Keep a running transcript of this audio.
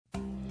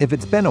If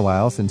it's been a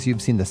while since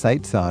you've seen the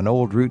sights on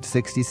old Route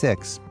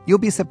 66, you'll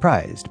be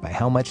surprised by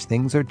how much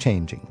things are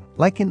changing,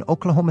 like in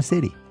Oklahoma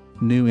City.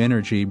 New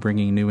energy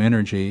bringing new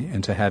energy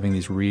into having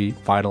these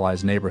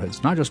revitalized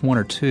neighborhoods. Not just one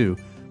or two,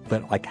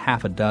 but like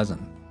half a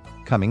dozen.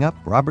 Coming up,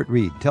 Robert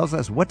Reed tells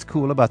us what's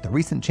cool about the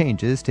recent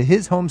changes to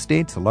his home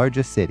state's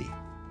largest city.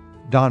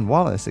 Don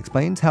Wallace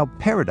explains how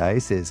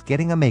Paradise is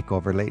getting a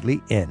makeover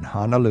lately in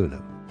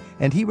Honolulu.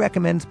 And he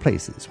recommends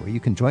places where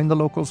you can join the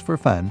locals for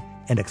fun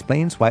and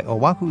explains why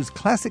Oahu's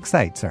classic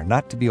sites are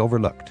not to be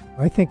overlooked.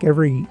 I think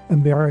every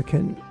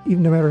American,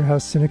 even no matter how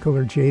cynical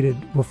or jaded,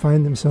 will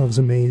find themselves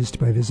amazed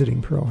by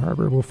visiting Pearl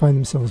Harbor, will find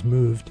themselves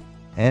moved.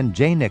 And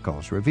Jay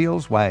Nichols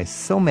reveals why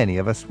so many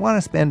of us want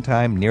to spend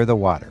time near the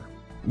water.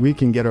 We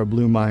can get our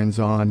blue minds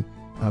on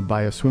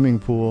by a swimming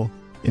pool,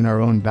 in our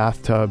own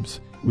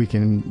bathtubs. We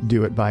can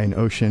do it by an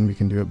ocean. We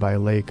can do it by a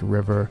lake, a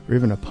river, or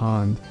even a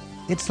pond.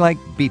 It's like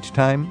beach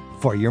time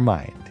for your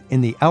mind in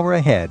the hour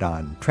ahead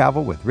on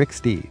Travel with Rick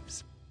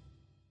Steves.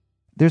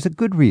 There's a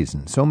good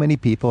reason so many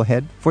people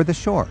head for the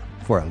shore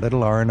for a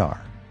little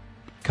R&R.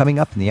 Coming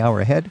up in the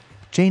hour ahead,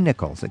 Jay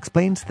Nichols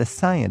explains the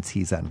science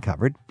he's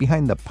uncovered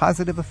behind the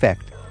positive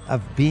effect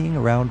of being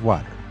around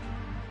water.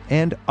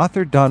 And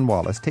author Don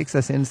Wallace takes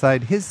us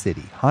inside his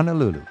city,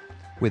 Honolulu,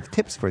 with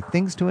tips for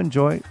things to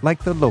enjoy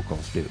like the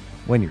locals do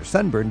when your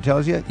sunburn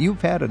tells you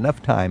you've had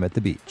enough time at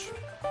the beach.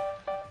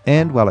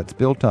 And while it's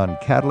built on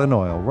cattle and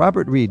oil,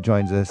 Robert Reed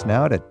joins us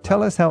now to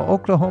tell us how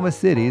Oklahoma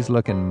City's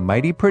looking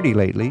mighty pretty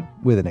lately,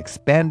 with an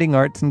expanding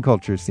arts and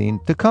culture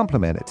scene to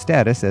complement its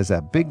status as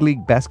a big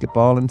league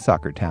basketball and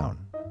soccer town.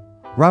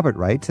 Robert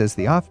writes as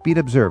the offbeat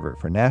observer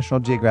for National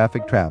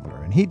Geographic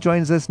Traveler, and he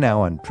joins us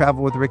now on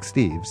Travel with Rick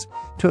Steves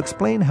to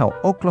explain how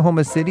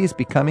Oklahoma City is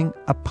becoming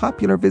a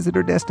popular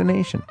visitor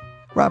destination.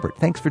 Robert,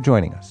 thanks for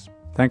joining us.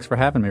 Thanks for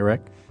having me,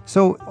 Rick.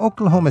 So,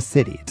 Oklahoma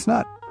City, it's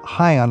not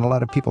high on a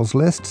lot of people's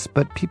lists,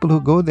 but people who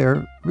go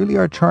there really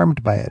are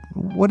charmed by it.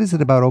 What is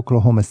it about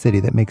Oklahoma City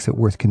that makes it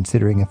worth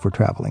considering if we're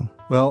traveling?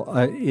 Well,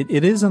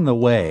 it is in the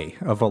way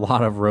of a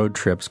lot of road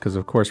trips because,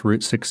 of course,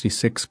 Route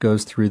 66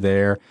 goes through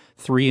there.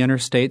 3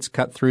 interstates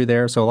cut through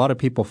there. So a lot of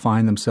people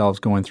find themselves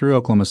going through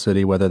Oklahoma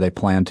City, whether they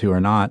plan to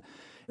or not.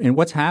 And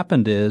what's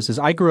happened is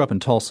I grew up in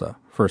Tulsa,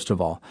 first of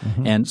all.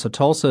 Mm-hmm. And so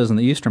Tulsa is in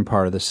the eastern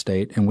part of the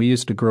state. And we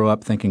used to grow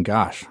up thinking,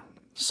 gosh,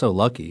 so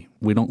lucky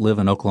we don't live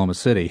in Oklahoma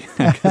City.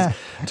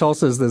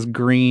 Tulsa is this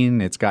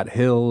green, it's got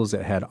hills,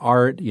 it had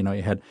art, you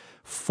had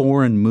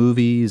foreign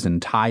movies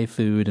and Thai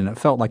food, and it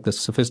felt like this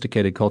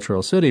sophisticated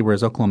cultural city,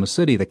 whereas Oklahoma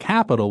City, the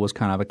capital, was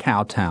kind of a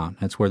cow town.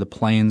 It's where the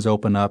plains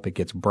open up, it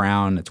gets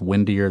brown, it's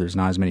windier, there's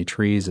not as many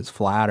trees, it's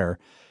flatter.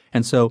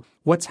 And so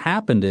what's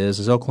happened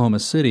is Oklahoma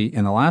City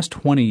in the last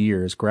 20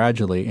 years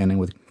gradually and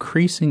with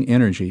increasing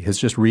energy has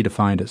just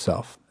redefined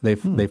itself.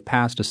 They've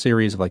passed a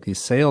series of like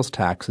these sales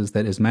taxes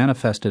that is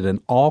manifested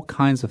in all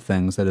kinds of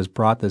things that has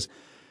brought this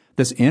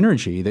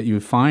energy that you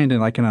find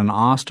in an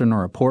Austin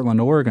or a Portland,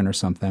 Oregon or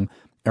something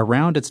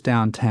around its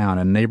downtown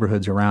and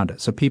neighborhoods around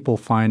it. So people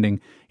finding,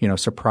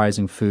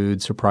 surprising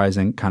food,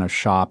 surprising kind of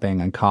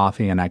shopping and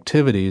coffee and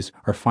activities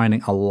are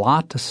finding a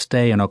lot to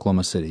stay in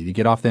Oklahoma City. You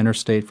get off the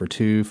interstate for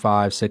 2,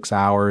 5, 6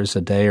 hours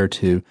a day or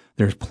two,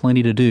 there's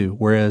plenty to do.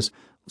 Whereas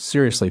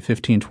seriously,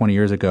 15, 20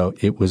 years ago,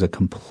 it was a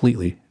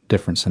completely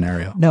different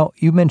scenario. Now,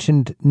 you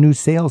mentioned new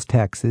sales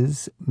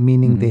taxes,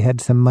 meaning they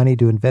had some money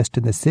to invest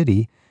in the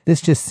city. This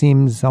just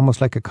seems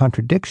almost like a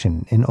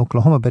contradiction in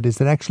Oklahoma, but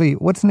is it actually,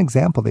 what's an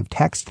example? They've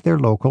taxed their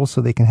locals so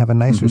they can have a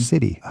nicer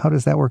city. How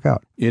does that work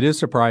out? It is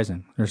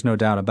surprising. There's no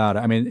doubt about it.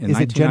 I mean, is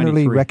it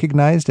generally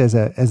recognized as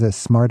a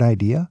smart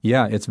idea?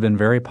 Yeah, it's been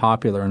very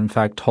popular. In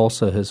fact,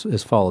 Tulsa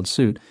has followed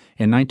suit.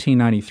 In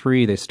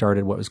 1993, they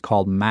started what was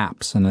called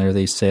MAPS, and they're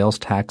these sales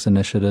tax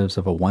initiatives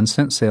of a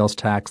 1-cent sales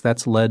tax.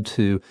 That's led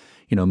to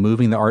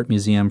moving the art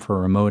museum for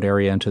a remote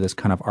area into this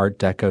kind of Art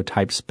Deco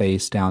type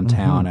space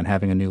downtown and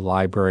having a new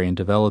library and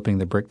developing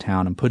the brick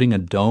town and putting a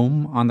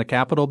dome on the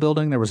Capitol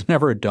building. There was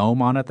never a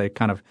dome on it. They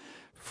kind of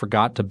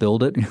forgot to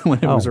build it when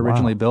it was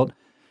originally built.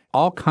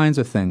 All kinds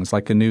of things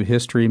like a new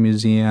history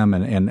museum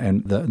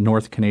and the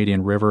North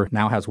Canadian River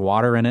now has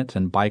water in it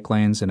and bike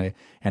lanes and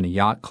a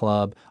yacht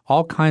club,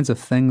 all kinds of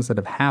things that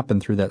have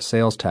happened through that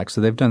sales tax.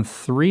 So they've done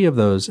 3 of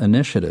those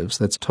initiatives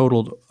that's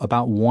totaled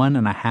about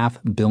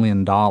 $1.5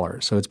 billion.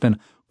 So it's been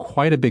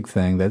quite a big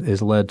thing that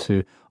has led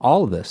to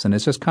all of this. And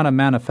it's just kind of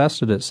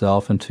manifested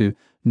itself into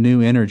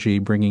new energy,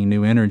 bringing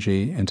new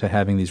energy into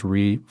having these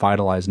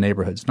revitalized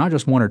neighborhoods, not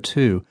just 1 or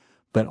 2,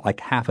 but like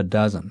half a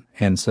dozen.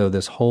 And so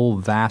this whole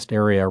vast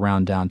area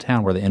around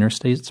downtown where the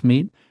interstates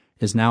meet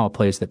is now a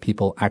place that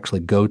people actually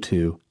go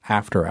to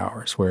after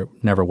hours, where it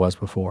never was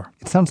before.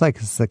 It sounds like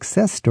a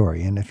success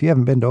story. And if you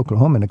haven't been to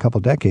Oklahoma in a couple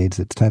decades,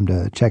 it's time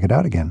to check it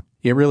out again.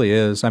 It really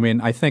is. I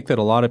mean, I think that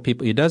a lot of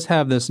people, it does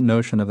have this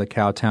notion of the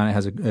cow town.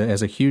 It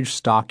has a huge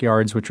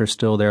stockyards, which are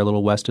still there a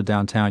little west of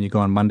downtown. You go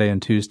on Monday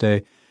and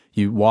Tuesday,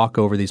 you walk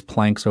over these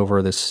planks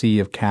over this sea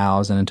of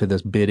cows and into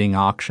this bidding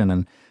auction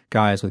and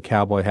guys with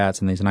cowboy hats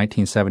and these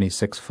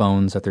 1976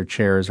 phones at their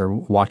chairs are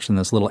watching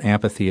this little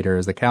amphitheater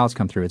as the cows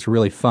come through. It's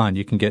really fun.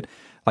 You can get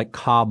like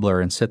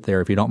cobbler and sit there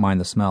if you don't mind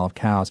the smell of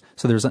cows.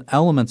 So there's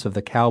elements of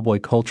the cowboy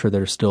culture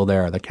that are still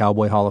there. The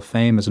Cowboy Hall of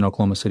Fame is in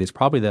Oklahoma City. It's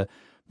probably the,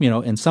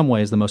 in some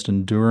ways the most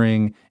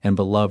enduring and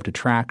beloved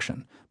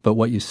attraction. But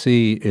what you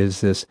see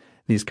is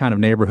these kind of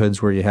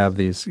neighborhoods where you have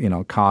these,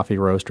 coffee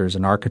roasters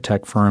and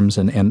architect firms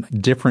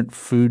and different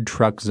food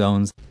truck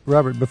zones.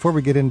 Robert, before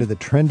we get into the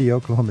trendy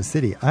Oklahoma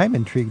City, I'm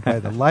intrigued by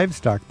the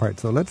livestock part.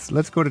 So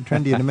let's go to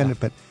trendy in a minute.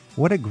 But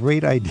what a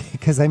great idea!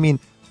 Because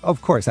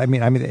of course,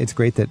 it's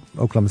great that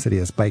Oklahoma City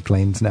has bike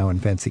lanes now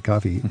and fancy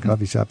coffee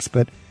shops,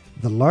 but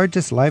the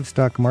largest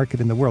livestock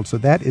market in the world. So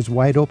that is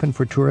wide open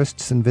for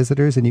tourists and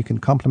visitors, and you can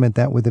complement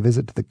that with a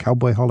visit to the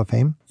Cowboy Hall of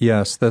Fame?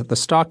 Yes. The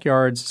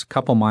stockyard's a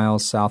couple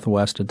miles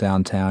southwest of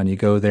downtown. You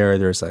go there,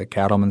 there's a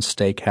cattleman's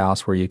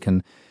steakhouse where you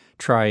can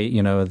try,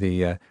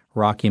 the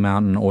Rocky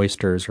Mountain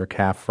oysters or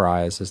calf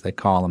fries, as they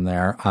call them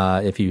there,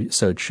 if you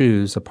so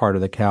choose, a part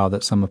of the cow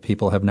that some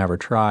people have never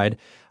tried.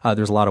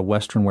 There's a lot of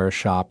Western wear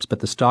shops, but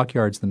the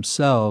stockyards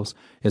themselves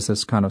is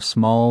this kind of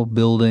small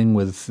building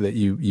with that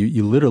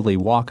you literally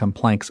walk on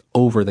planks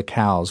over the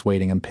cows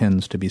waiting in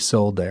pens to be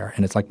sold there.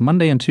 And it's like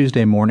Monday and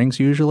Tuesday mornings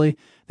usually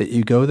that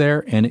you go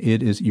there, and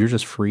you're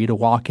just free to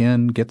walk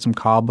in, get some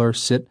cobbler,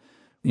 sit.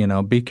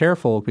 Be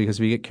careful, because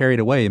if you get carried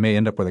away, you may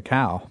end up with a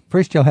cow.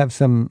 First, you'll have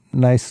some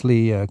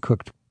nicely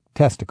cooked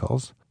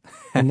testicles,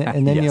 and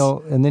then Yes.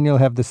 you'll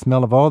have the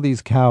smell of all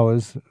these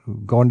cows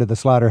going to the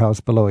slaughterhouse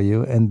below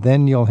you, and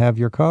then you'll have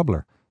your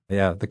cobbler.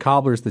 Yeah, the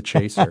cobbler's the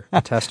chaser.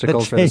 The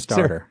testicles are the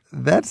starter.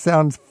 That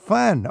sounds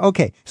fun.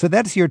 Okay, so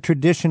that's your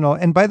traditional.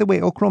 And by the way,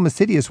 Oklahoma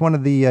City is one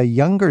of the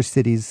younger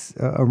cities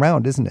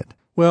around, isn't it?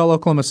 Well,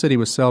 Oklahoma City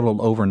was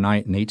settled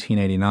overnight in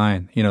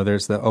 1889.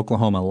 There's the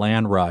Oklahoma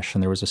Land Rush,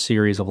 and there was a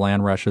series of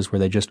land rushes where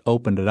they just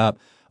opened it up.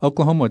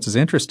 Oklahoma, what's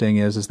interesting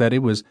is that it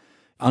was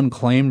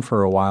unclaimed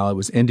for a while. It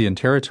was Indian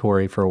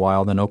territory for a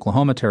while, then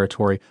Oklahoma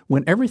territory,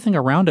 when everything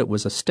around it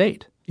was a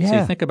state. Yeah. So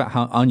you think about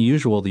how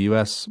unusual the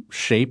U.S.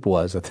 shape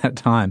was at that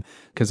time,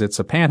 because it's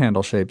a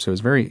panhandle shape, so it's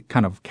very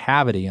kind of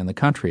cavity in the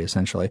country,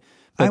 essentially.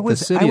 But it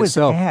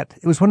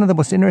was one of the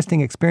most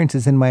interesting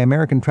experiences in my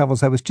American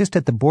travels. I was just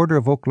at the border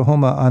of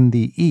Oklahoma on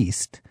the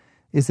east.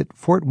 Is it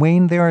Fort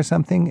Wayne there or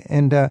something?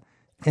 And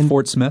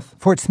Fort Smith?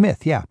 Fort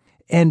Smith, yeah.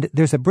 And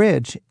there's a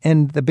bridge,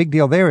 and the big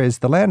deal there is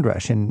the land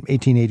rush in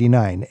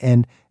 1889.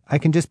 And I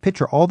can just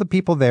picture all the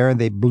people there,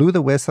 and they blew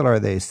the whistle or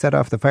they set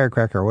off the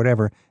firecracker or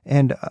whatever,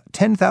 and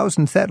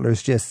 10,000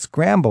 settlers just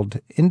scrambled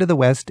into the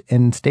west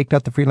and staked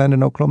out the free land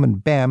in Oklahoma,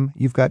 and bam,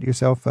 you've got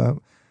yourself a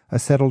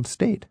settled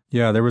state.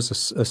 Yeah, there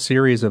was a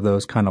series of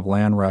those kind of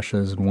land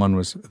rushes, and one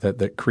was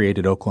that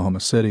created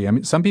Oklahoma City. I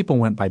mean, some people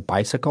went by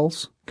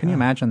bicycles. Can you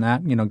imagine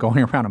that?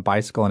 Going around a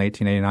bicycle in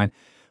 1889.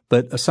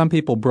 But some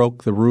people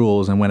broke the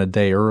rules and went a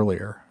day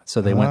earlier,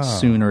 so they went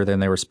sooner than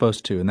they were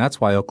supposed to, and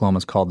that's why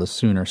Oklahoma's called the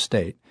Sooner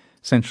State.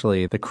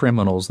 Essentially, the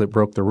criminals that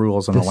broke the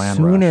rules on the land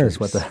rush is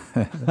what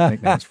the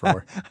nickname's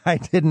for. I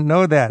didn't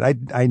know that. I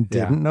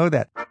didn't know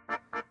that.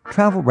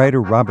 Travel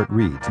writer Robert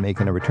Reed's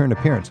making a return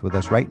appearance with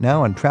us right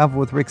now on Travel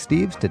with Rick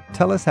Steves to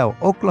tell us how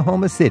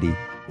Oklahoma City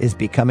is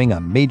becoming a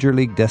major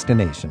league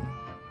destination.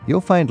 You'll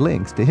find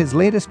links to his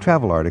latest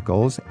travel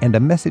articles and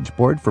a message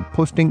board for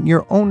posting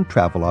your own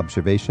travel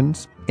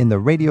observations in the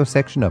radio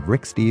section of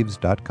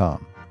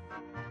ricksteves.com.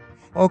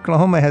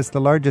 Oklahoma has the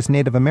largest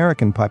Native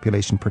American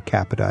population per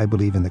capita, I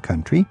believe, in the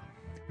country.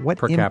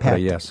 Capita,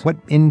 yes. What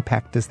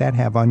impact does that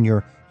have on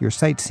your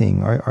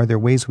sightseeing? Are there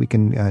ways we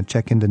can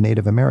check into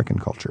Native American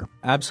culture?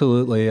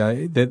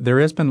 Absolutely. There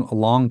has been a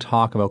long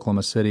talk of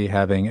Oklahoma City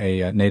having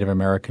a Native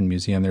American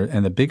museum there,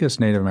 and the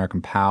biggest Native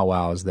American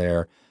powwow is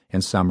there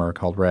in summer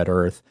called Red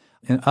Earth.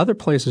 And other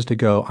places to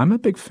go, I'm a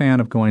big fan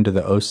of going to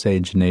the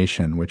Osage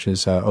Nation, which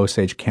is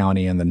Osage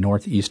County in the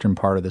northeastern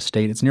part of the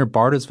state. It's near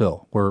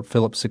Bartlesville, where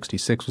Phillips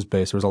 66 was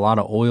based. There was a lot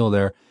of oil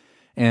there.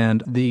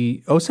 And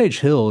the Osage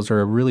Hills are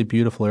a really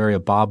beautiful area.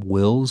 Bob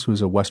Wills,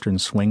 who's a Western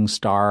swing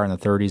star in the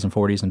 30s and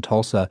 40s in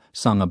Tulsa,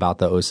 sung about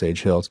the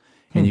Osage Hills.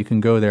 And you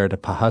can go there to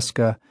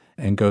Pawhuska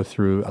and go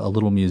through a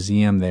little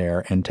museum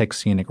there and take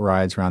scenic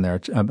rides around there.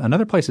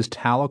 Another place is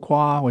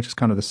Tahlequah, which is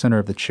kind of the center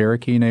of the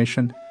Cherokee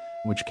Nation,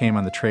 which came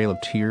on the Trail of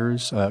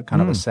Tears,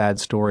 kind of a sad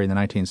story in the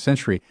 19th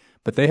century.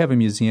 But they have a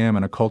museum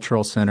and a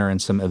cultural center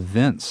and some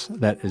events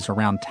that is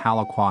around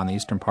Tahlequah in the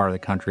eastern part of the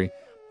country.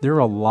 There are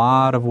a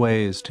lot of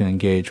ways to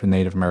engage with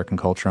Native American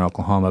culture in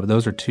Oklahoma, but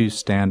those are two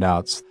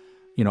standouts.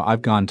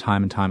 I've gone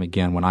time and time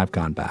again when I've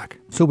gone back.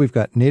 So we've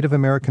got Native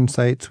American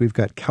sites, we've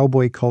got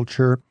cowboy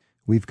culture,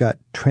 we've got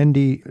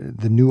trendy,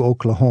 the new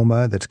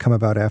Oklahoma that's come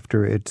about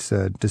after its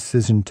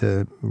decision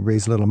to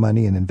raise a little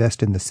money and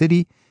invest in the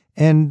city.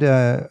 And,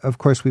 of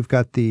course, we've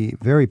got the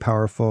very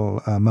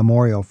powerful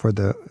memorial for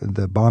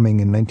the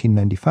bombing in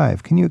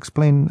 1995. Can you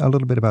explain a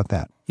little bit about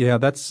that? Yeah,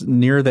 that's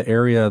near the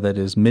area that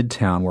is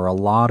Midtown, where a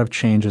lot of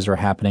changes are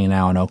happening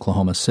now in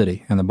Oklahoma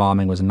City. And the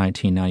bombing was in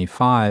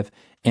 1995.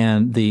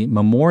 And the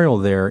memorial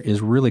there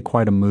is really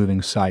quite a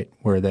moving sight,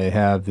 where they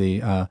have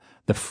the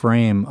the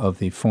frame of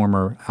the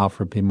former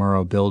Alfred P.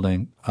 Murrow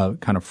building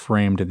kind of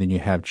framed, and then you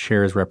have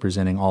chairs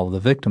representing all of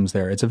the victims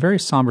there. It's a very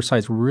somber sight.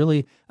 It's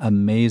really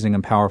amazing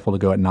and powerful to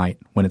go at night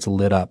when it's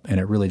lit up, and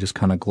it really just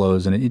kind of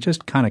glows, and you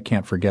just kind of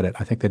can't forget it.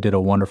 I think they did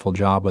a wonderful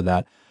job with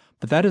that.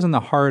 But that is in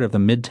the heart of the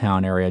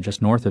Midtown area,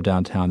 just north of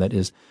downtown. That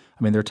is,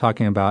 I mean, they're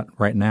talking about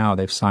right now,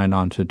 they've signed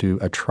on to do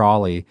a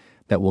trolley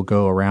that will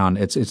go around.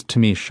 It's to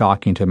me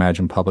shocking to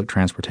imagine public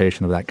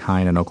transportation of that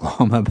kind in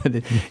Oklahoma,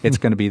 but it's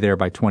going to be there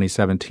by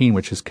 2017,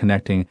 which is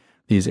connecting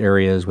these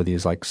areas with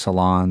these like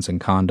salons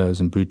and condos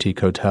and boutique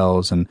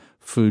hotels and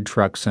food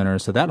truck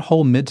centers. So that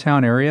whole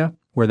Midtown area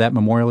where that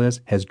memorial is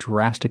has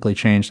drastically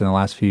changed in the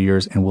last few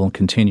years and will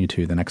continue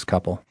to the next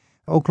couple.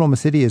 Oklahoma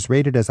City is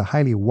rated as a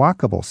highly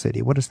walkable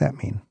city. What does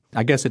that mean?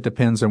 I guess it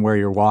depends on where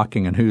you're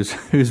walking and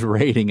who's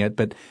rating it.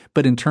 But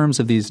in terms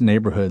of these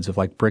neighborhoods of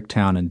like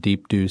Bricktown and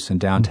Deep Deuce and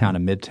downtown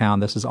and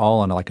Midtown, this is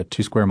all in like a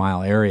 2 square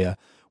mile area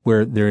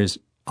where there is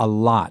a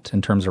lot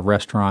in terms of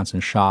restaurants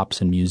and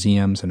shops and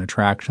museums and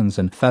attractions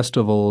and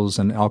festivals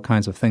and all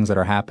kinds of things that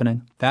are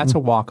happening. That's a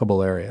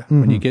walkable area.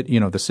 When you get,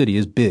 the city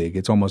is big.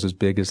 It's almost as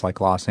big as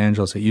like Los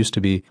Angeles. It used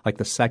to be like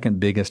the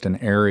second biggest in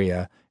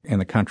area in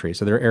the country.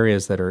 So there are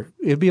areas that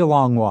it'd be a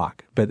long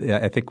walk. But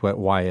I think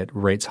why it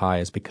rates high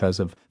is because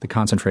of the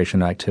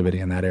concentration of activity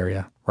in that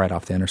area right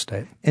off the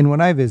interstate. And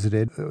when I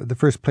visited, the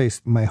first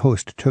place my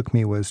host took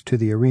me was to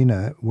the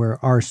arena where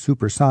our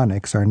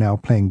Supersonics are now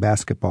playing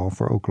basketball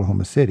for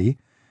Oklahoma City.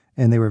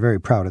 And they were very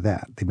proud of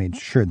that. They made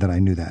sure that I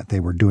knew that. They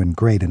were doing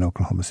great in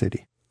Oklahoma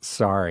City.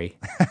 Sorry.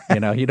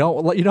 You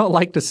don't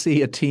like to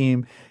see a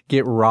team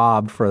get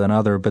robbed for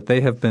another, but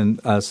they have been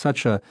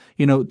such a,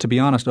 to be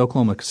honest,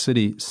 Oklahoma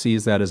City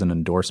sees that as an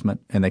endorsement,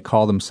 and they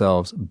call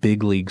themselves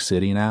Big League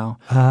City now.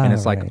 And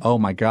it's like, oh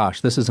my gosh,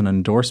 this is an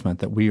endorsement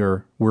that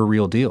we're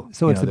real deal.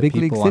 So it's a big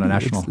league city.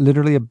 It's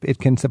literally it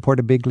can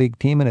support a big league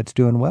team, and it's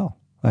doing well.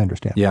 I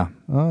understand. Yeah.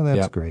 Oh,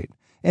 that's great.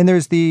 And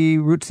there's the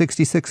Route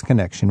 66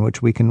 connection,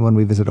 which we can, when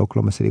we visit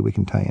Oklahoma City, we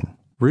can tie in.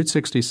 Route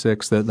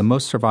 66, the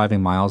most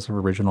surviving miles of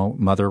original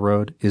Mother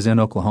Road is in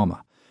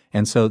Oklahoma.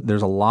 And so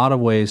there's a lot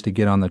of ways to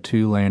get on the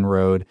 2-lane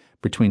road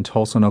between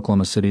Tulsa and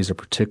Oklahoma City is a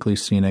particularly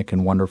scenic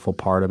and wonderful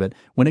part of it.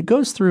 When it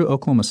goes through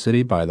Oklahoma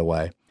City, by the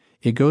way,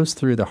 it goes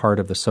through the heart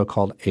of the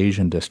so-called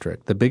Asian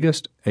district. The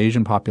biggest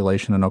Asian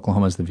population in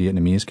Oklahoma is the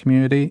Vietnamese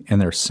community,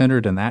 and they're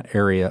centered in that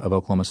area of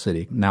Oklahoma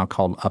City, now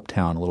called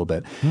Uptown a little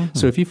bit.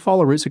 So if you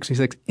follow Route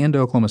 66 into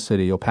Oklahoma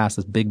City, you'll pass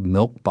this big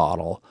milk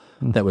bottle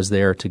that was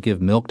there to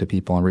give milk to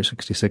people on Route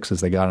 66 as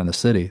they got in the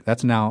city.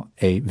 That's now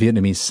a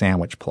Vietnamese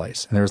sandwich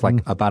place. And there's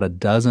like about a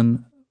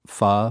dozen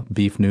pho,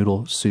 beef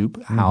noodle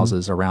soup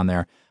houses around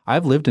there.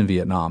 I've lived in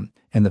Vietnam.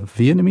 And the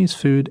Vietnamese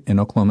food in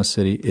Oklahoma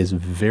City is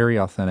very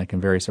authentic and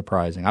very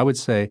surprising. I would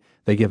say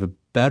they give a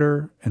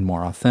better and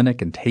more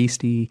authentic and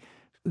tasty,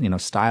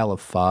 style of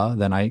pho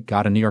than I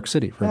got in New York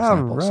City, for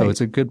example. Right. So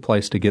it's a good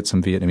place to get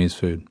some Vietnamese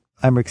food.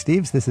 I'm Rick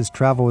Steves. This is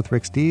Travel with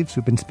Rick Steves.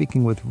 We've been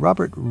speaking with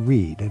Robert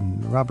Reed.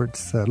 And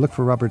look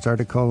for Robert's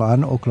article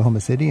on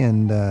Oklahoma City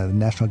and the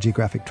National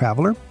Geographic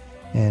Traveler.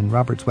 And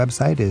Robert's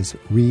website is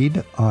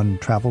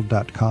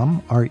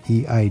reidontravel.com,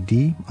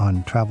 REID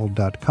on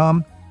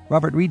travel.com.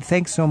 Robert Reed,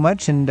 thanks so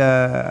much. And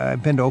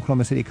I've been to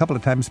Oklahoma City a couple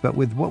of times, but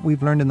with what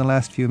we've learned in the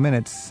last few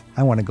minutes,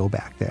 I want to go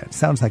back there. It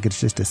sounds like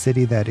it's just a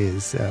city that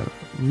is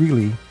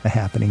really a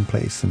happening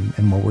place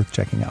and well worth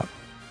checking out.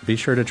 Be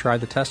sure to try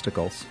the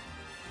testicles.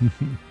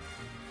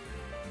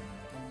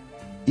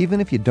 Even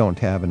if you don't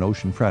have an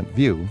oceanfront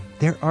view,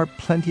 there are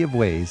plenty of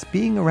ways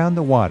being around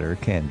the water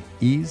can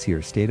ease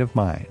your state of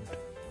mind.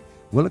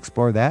 We'll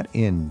explore that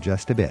in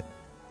just a bit.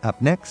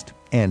 Up next,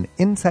 an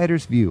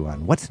insider's view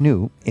on what's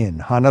new in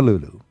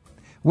Honolulu.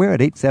 We're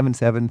at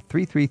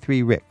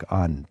 877-333-RICK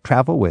on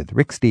Travel with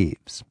Rick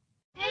Steves.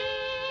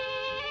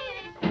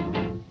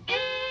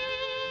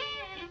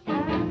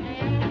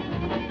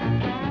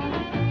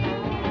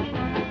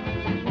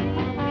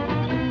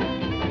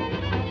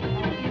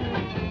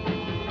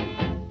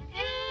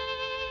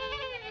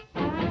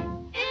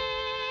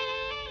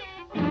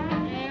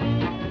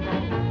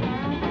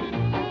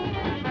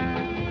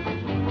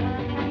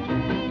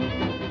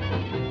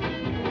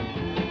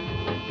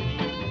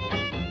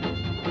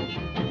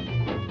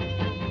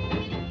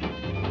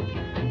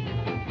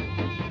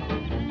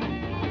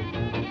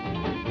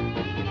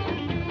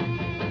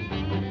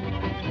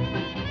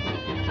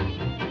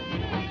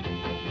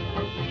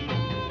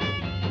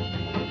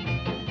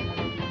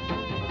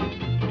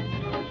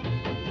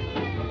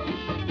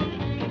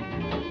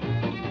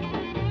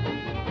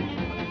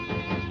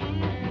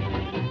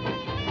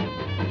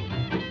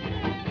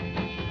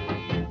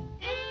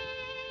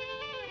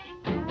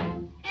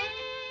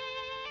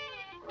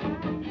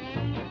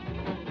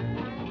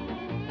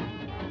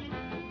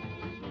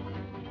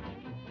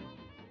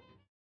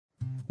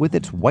 With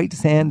its white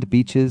sand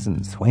beaches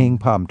and swaying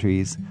palm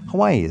trees,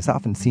 Hawaii is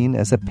often seen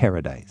as a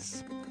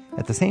paradise.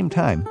 At the same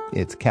time,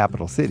 its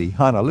capital city,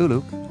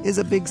 Honolulu, is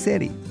a big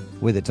city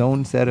with its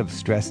own set of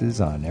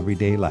stresses on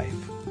everyday life.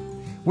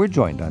 We're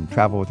joined on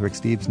Travel with Rick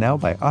Steves now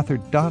by author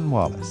Don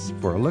Wallace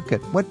for a look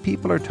at what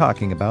people are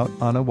talking about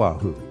on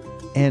Oahu.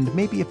 and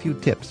maybe a few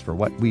tips for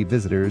what we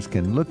visitors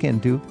can look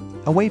into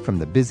away from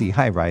the busy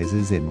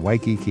high-rises in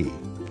Waikiki.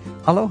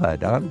 Aloha,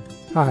 Don.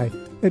 Hi.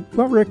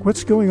 Well, Rick,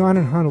 what's going on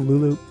in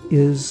Honolulu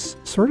is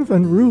sort of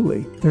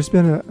unruly. There's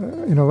been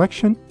an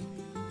election.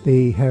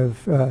 They have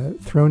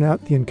thrown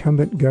out the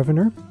incumbent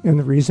governor, and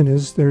the reason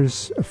is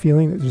there's a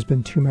feeling that there's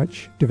been too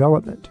much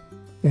development,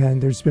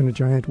 and there's been a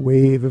giant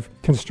wave of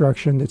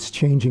construction that's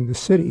changing the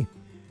city.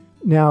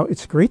 Now,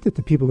 it's great that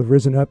the people have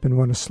risen up and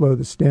want to slow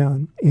this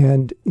down,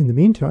 and in the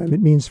meantime,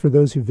 it means for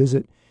those who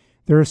visit,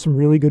 there are some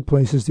really good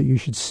places that you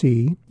should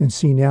see and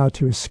see now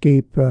to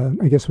escape,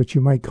 I guess what you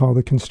might call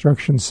the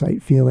construction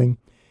site feeling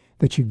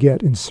that you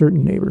get in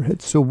certain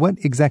neighborhoods. So what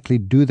exactly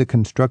do the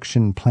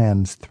construction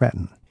plans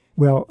threaten?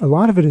 Well, a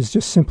lot of it is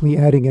just simply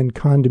adding in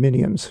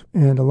condominiums,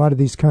 and a lot of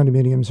these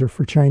condominiums are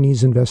for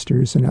Chinese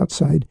investors and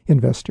outside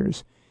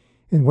investors.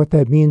 And what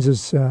that means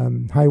is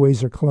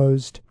highways are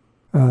closed.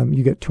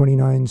 You get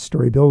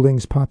 29-story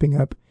buildings popping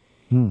up.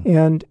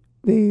 And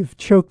they've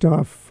choked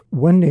off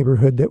one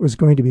neighborhood that was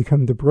going to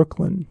become the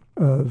Brooklyn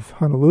of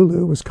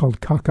Honolulu. It was called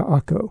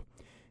Kaka'ako.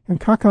 And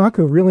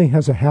Kaka'ako really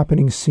has a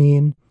happening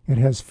scene. It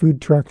has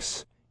food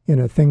trucks in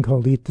a thing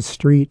called Eat the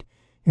Street.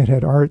 It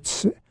had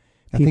arts.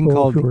 A thing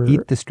called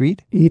Eat the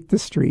Street? Eat the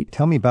Street.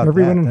 Tell me about that.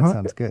 That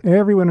sounds good.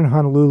 Everyone in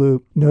Honolulu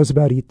knows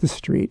about Eat the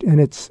Street,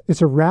 and it's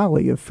a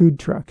rally of food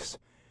trucks.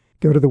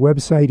 Go to the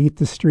website Eat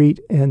the Street,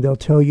 and they'll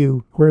tell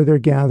you where they're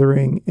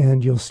gathering,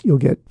 and you'll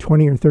get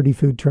 20 or 30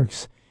 food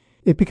trucks.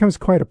 It becomes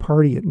quite a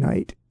party at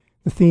night.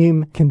 The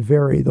theme can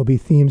vary. There'll be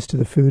themes to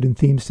the food and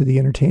themes to the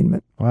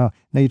entertainment. Wow.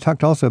 Now, you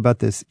talked also about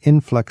this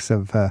influx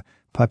of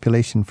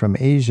population from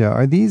Asia.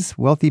 Are these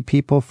wealthy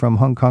people from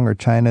Hong Kong or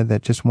China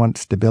that just want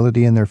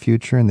stability in their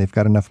future and they've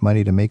got enough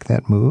money to make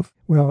that move?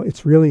 Well,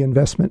 it's really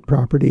investment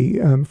property.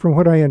 From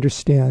what I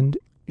understand,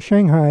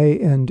 Shanghai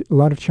and a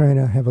lot of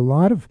China have a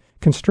lot of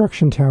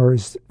construction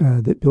towers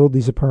that build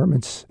these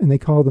apartments, and they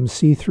call them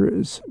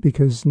see-throughs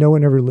because no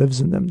one ever lives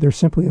in them. They're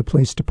simply a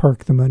place to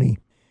park the money.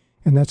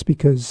 And that's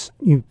because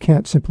you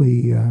can't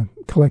simply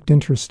collect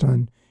interest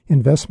on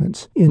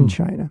investments in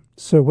China.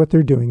 So what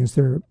they're doing is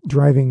they're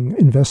driving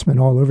investment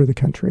all over the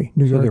country.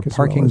 New York, so they're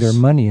parking their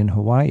money in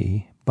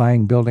Hawaii,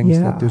 buying buildings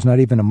that there's not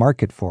even a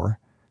market for,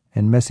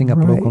 and messing up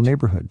local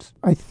neighborhoods.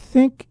 I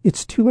think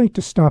it's too late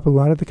to stop a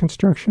lot of the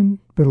construction,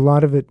 but a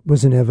lot of it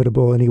was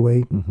inevitable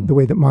anyway, the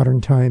way that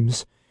modern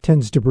times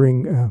tends to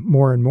bring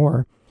more and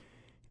more.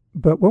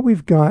 But what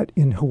we've got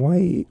in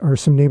Hawaii are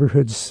some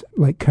neighborhoods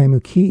like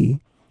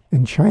Kaimuki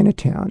and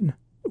Chinatown,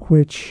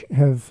 which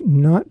have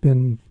not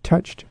been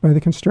touched by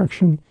the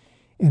construction.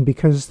 And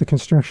because the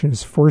construction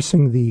is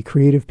forcing the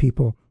creative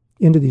people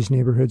into these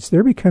neighborhoods,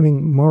 they're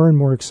becoming more and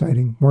more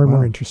exciting, more and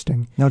more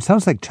interesting. Now, it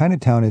sounds like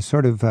Chinatown is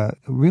sort of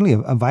really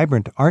a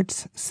vibrant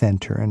arts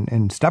center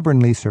and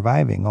stubbornly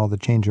surviving all the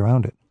change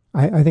around it.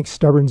 I think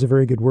stubborn's a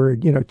very good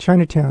word. You know,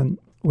 Chinatown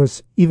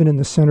was even in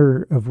the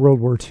center of World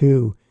War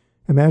II.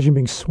 Imagine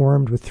being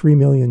swarmed with 3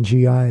 million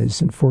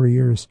GIs in 4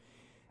 years.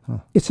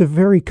 It's a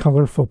very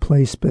colorful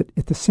place, but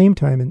at the same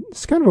time, and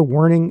it's kind of a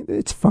warning,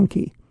 it's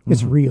funky.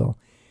 It's real.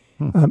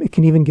 It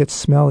can even get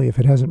smelly if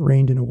it hasn't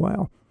rained in a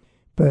while.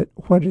 But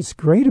what is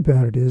great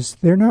about it is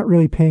they're not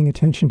really paying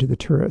attention to the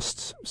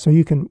tourists. So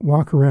you can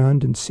walk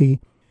around and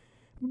see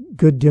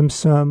good dim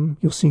sum.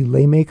 You'll see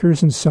lei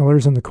makers and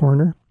sellers on the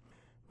corner,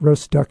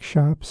 roast duck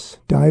shops,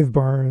 dive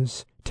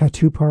bars,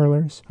 tattoo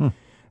parlors.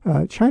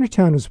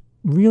 Chinatown is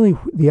really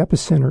the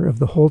epicenter of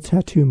the whole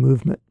tattoo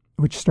movement,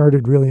 which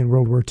started really in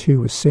World War II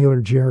with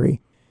Sailor Jerry.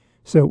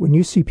 So when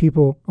you see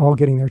people all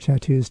getting their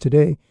tattoos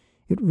today,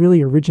 it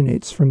really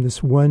originates from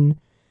this one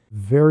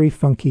very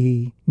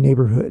funky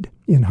neighborhood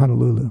in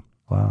Honolulu.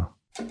 Wow.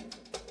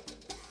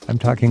 I'm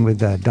talking with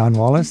Don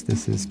Wallace.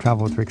 This is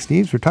Travel with Rick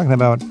Steves. We're talking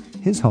about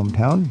his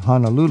hometown,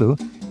 Honolulu.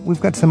 We've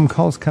got some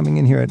calls coming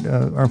in here at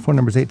our phone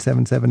number is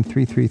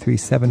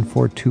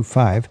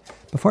 877-333-7425.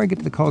 Before I get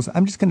to the calls,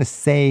 I'm just going to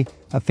say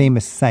a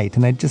famous site,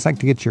 and I'd just like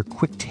to get your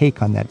quick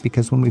take on that,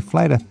 because when we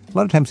fly to, a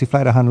lot of times we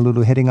fly to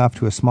Honolulu heading off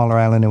to a smaller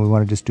island and we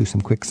want to just do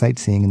some quick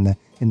sightseeing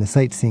in the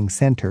sightseeing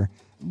center.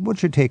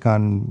 What's your take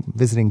on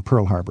visiting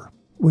Pearl Harbor?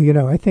 Well, you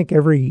know, I think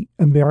every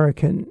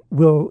American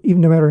will,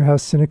 even no matter how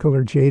cynical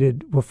or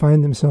jaded, will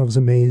find themselves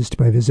amazed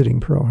by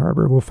visiting Pearl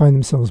Harbor, will find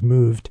themselves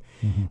moved.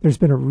 There's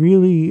been a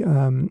really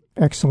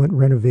excellent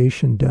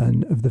renovation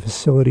done of the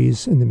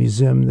facilities in the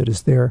museum that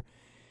is there.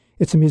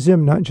 It's a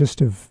museum not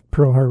just of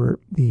Pearl Harbor,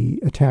 the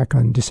attack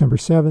on December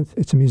 7th.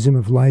 It's a museum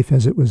of life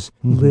as it was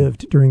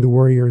lived during the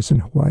war years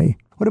in Hawaii.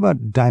 What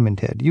about Diamond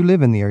Head? You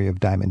live in the area of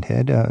Diamond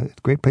Head.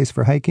 Great place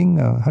for hiking.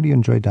 How do you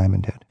enjoy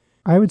Diamond Head?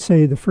 I would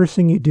say the first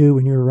thing you do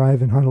when you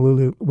arrive in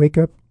Honolulu, wake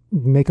up,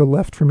 make a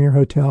left from your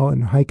hotel,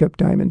 and hike up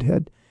Diamond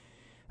Head.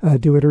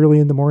 Do it early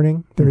in the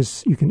morning.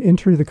 You can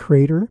enter the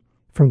crater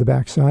from the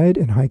backside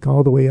and hike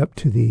all the way up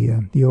to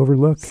the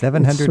overlook.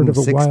 760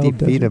 sort of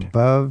feet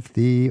above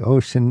the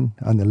ocean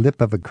on the lip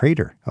of a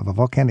crater, of a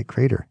volcanic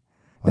crater.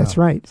 Wow. That's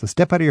right. So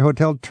step out of your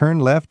hotel, turn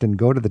left, and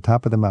go to the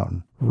top of the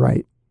mountain.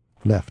 Right.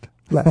 Left.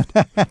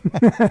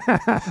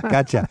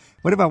 Gotcha.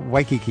 What about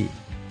Waikiki?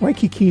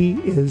 Waikiki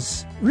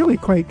is really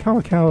quite,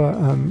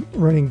 Kalakaua,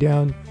 running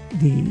down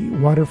the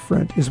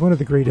waterfront, is one of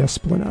the great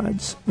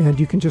esplanades. And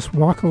you can just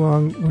walk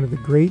along one of the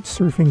great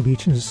surfing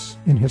beaches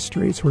in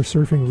history. It's where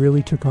surfing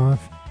really took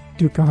off.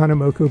 Duke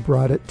Kahanamoku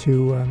brought it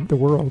to the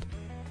world.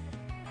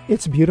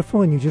 It's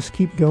beautiful, and you just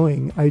keep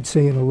going, I'd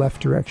say, in a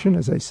left direction,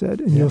 as I said,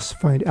 and you'll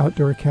find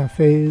outdoor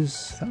cafes.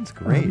 Sounds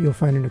great. You'll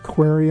find an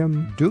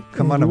aquarium. Duke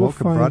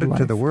Kahanamoku brought it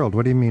to the world.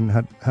 What do you mean?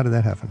 How did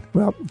that happen?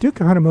 Well, Duke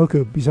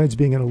Kahanamoku, besides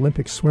being an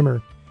Olympic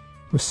swimmer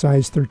with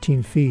size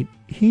 13 feet,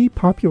 he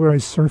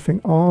popularized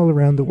surfing all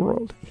around the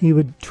world. He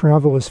would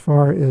travel as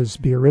far as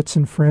Biarritz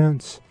in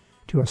France,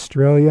 to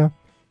Australia.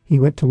 He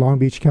went to Long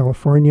Beach,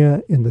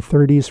 California in the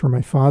 30s, where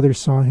my father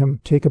saw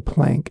him take a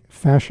plank,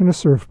 fashion a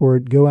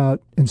surfboard, go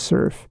out and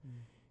surf.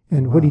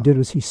 And what he did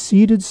was he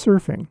seeded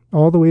surfing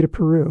all the way to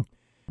Peru,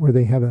 where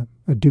they have a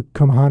Duke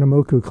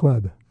Kahanamoku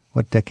club.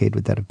 What decade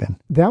would that have been?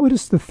 That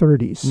was the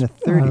 30s. In the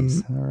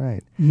 30s, all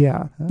right.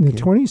 Yeah. Okay. In the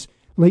 20s,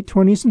 late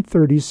 20s and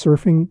 30s,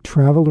 surfing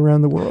traveled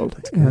around the world.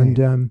 That's great.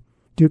 And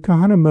Duke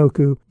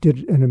Kahanamoku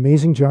did an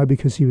amazing job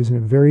because he was a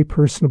very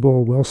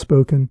personable,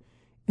 well-spoken,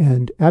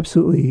 and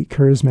absolutely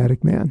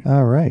charismatic man.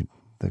 All right.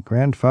 The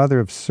grandfather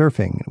of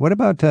surfing. What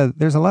about,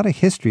 there's a lot of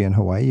history in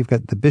Hawaii. You've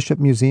got the Bishop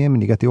Museum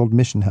and you got the old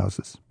mission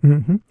houses.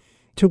 Mm-hmm.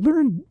 To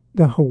learn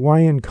the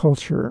Hawaiian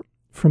culture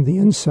from the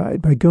inside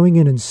by going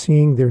in and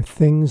seeing their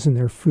things and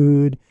their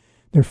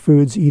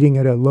foods, eating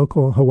at a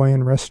local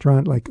Hawaiian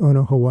restaurant like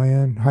Ono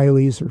Hawaiian,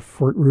 Hiley's, or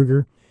Fort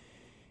Ruger.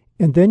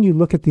 And then you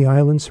look at the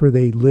islands where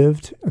they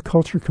lived, a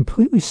culture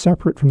completely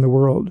separate from the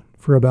world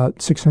for about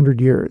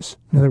 600 years.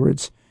 In other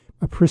words,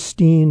 a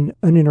pristine,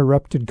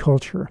 uninterrupted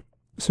culture.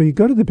 So you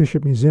go to the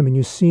Bishop Museum and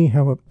you see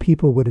how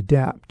people would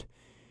adapt.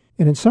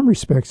 And in some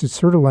respects, it's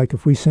sort of like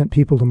if we sent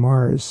people to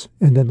Mars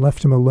and then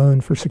left them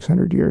alone for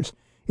 600 years.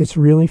 It's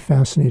really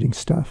fascinating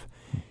stuff.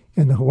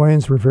 And the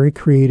Hawaiians were very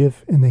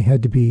creative, and they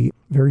had to be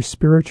very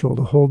spiritual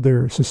to hold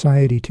their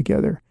society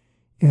together.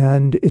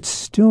 And it's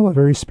still a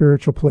very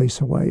spiritual place,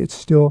 Hawaii. It's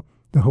still,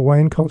 the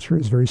Hawaiian culture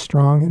is very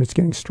strong, and it's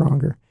getting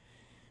stronger.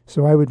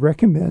 So I would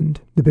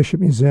recommend the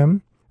Bishop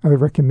Museum. I would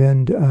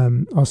recommend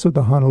also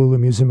the Honolulu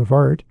Museum of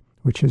Art,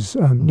 which is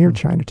near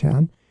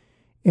Chinatown.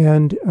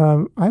 And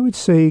I would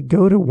say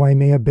go to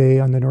Waimea Bay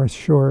on the North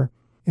Shore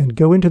and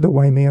go into the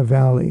Waimea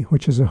Valley,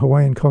 which is a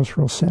Hawaiian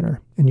cultural center.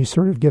 And you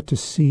sort of get to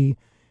see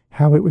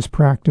how it was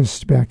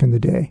practiced back in the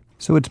day.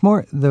 So it's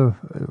more the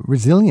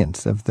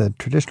resilience of the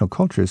traditional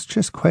culture is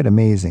just quite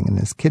amazing. And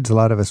as kids, a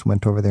lot of us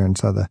went over there and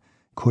saw the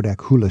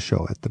Kodak Hula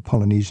show at the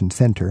Polynesian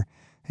Center.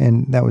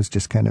 And that was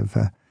just kind of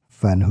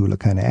fun hula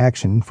kind of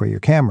action for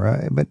your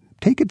camera, but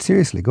take it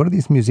seriously. Go to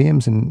these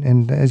museums,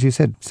 and as you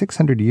said,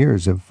 600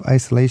 years of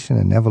isolation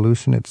and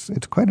evolution. It's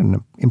quite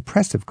an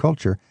impressive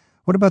culture.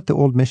 What about the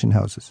old mission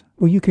houses?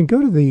 Well, you can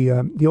go to the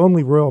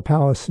only royal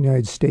palace in the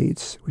United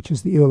States, which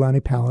is the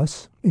Iolani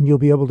Palace, and you'll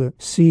be able to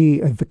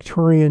see a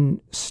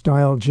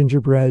Victorian-style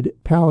gingerbread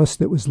palace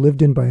that was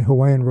lived in by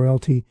Hawaiian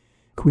royalty.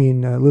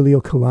 Queen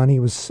Liliuokalani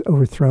was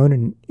overthrown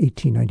in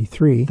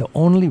 1893. The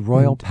only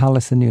royal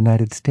palace in the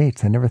United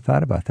States. I never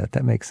thought about that.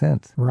 That makes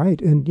sense. Right.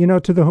 And,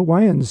 to the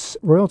Hawaiians,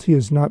 royalty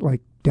is not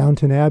like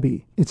Downton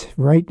Abbey. It's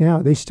right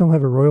now. They still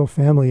have a royal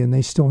family, and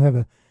they still have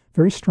a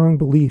very strong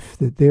belief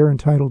that they're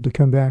entitled to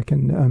come back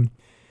and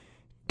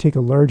take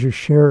a larger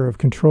share of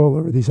control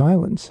over these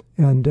islands.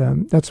 And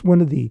that's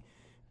one of the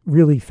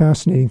really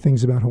fascinating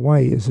things about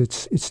Hawaii is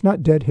it's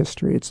not dead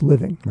history, it's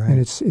living. Right. And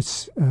it's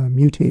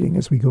mutating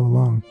as we go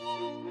along.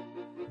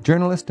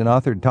 Journalist and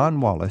author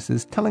Don Wallace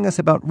is telling us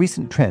about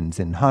recent trends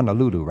in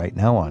Honolulu right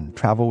now on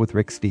Travel with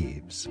Rick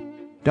Steves.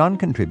 Don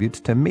contributes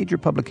to major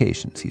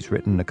publications. He's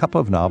written a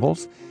couple of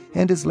novels,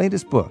 and his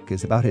latest book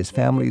is about his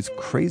family's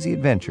crazy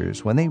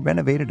adventures when they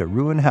renovated a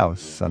ruined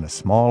house on a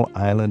small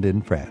island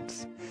in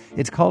France.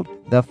 It's called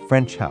The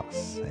French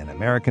House, An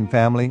American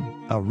Family,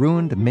 A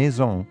Ruined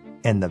Maison,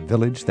 and the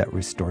Village That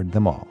Restored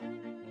Them All.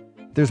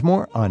 There's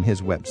more on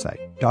his website,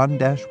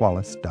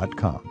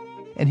 don-wallace.com,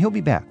 and he'll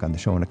be back on the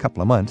show in a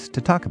couple of months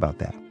to talk about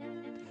that.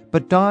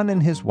 But Don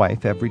and his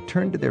wife have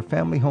returned to their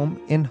family home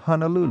in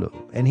Honolulu,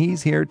 and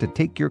he's here to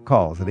take your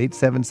calls at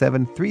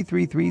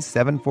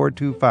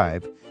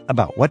 877-333-7425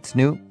 about what's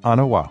new on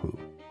Oahu.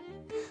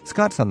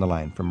 Scott's on the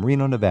line from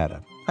Reno,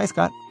 Nevada. Hi,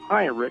 Scott.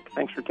 Hi, Rick.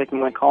 Thanks for taking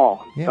my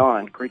call. Yeah.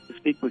 Don, great to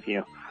speak with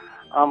you.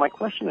 My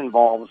question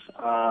involves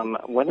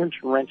whether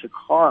to rent a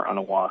car on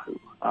Oahu.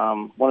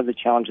 One of the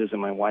challenges that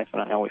my wife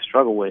and I always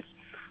struggle with,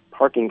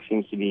 parking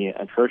seems to be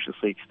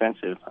atrociously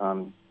expensive,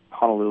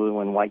 Honolulu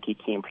and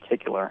Waikiki in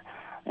particular.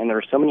 And there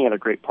are so many other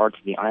great parts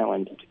of the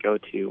island to go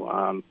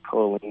to,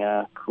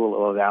 Kualina,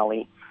 Kualoa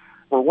Valley.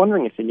 We're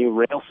wondering if the new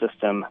rail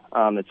system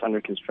that's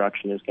under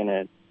construction is going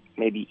to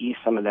maybe ease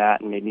some of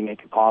that and maybe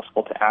make it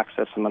possible to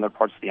access some other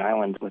parts of the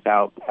island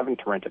without having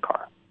to rent a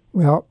car.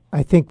 Well,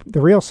 I think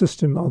the rail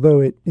system, although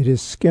it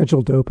is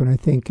scheduled to open, I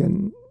think,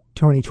 in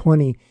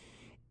 2020,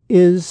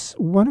 is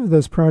one of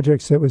those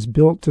projects that was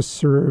built to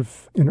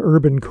serve an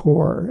urban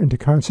core and to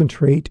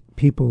concentrate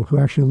people who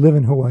actually live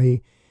in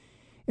Hawaii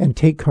and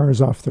take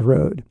cars off the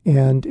road.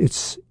 And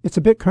it's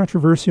a bit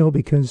controversial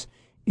because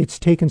It's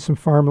taken some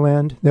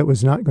farmland that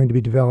was not going to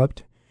be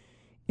developed,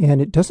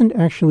 and it doesn't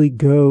actually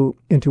go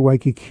into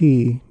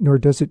Waikiki, nor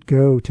does it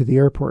go to the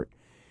airport.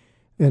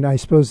 And I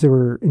suppose there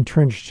were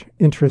entrenched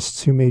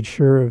interests who made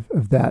sure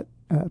of that,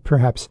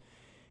 perhaps.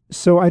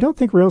 So I don't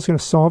think rail is going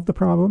to solve the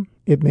problem.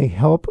 It may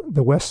help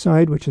the west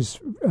side, which is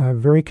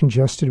very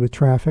congested with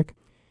traffic.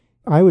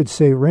 I would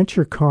say rent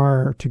your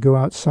car to go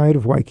outside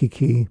of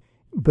Waikiki,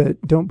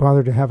 but don't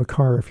bother to have a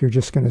car if you're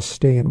just going to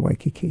stay in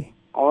Waikiki.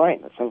 All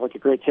right. That sounds like a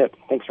great tip.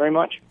 Thanks very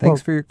much.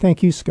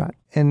 Thank you, Scott.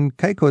 And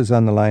Kaiko is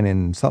on the line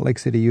in Salt Lake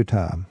City,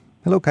 Utah.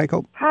 Hello,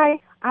 Kaiko. Hi.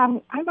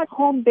 I'm a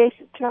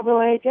home-based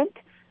travel agent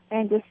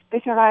and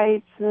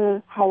specialize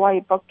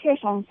Hawaii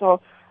vacation.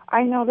 So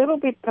I know a little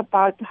bit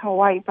about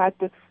Hawaii, but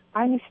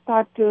I'm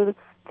start to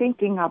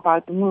thinking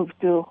about move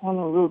to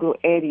Honolulu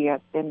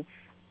area. And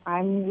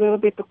I'm a little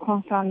bit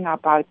concerned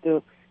about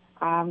the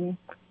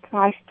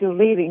price to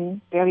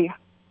living, very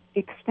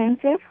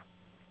expensive.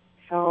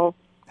 So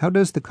how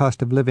does the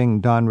cost of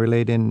living, Don,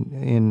 relate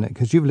in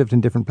because you've lived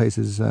in different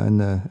places on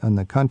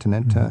the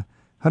continent? Mm-hmm.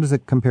 How does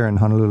it compare in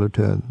Honolulu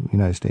to the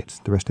United States,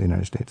 the rest of the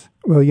United States?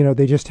 Well,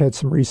 they just had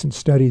some recent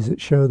studies that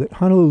show that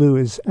Honolulu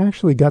has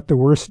actually got the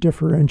worst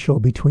differential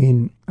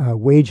between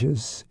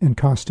wages and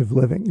cost of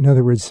living. In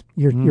other words,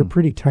 you're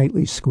pretty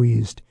tightly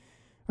squeezed.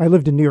 I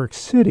lived in New York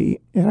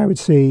City, and I would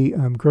say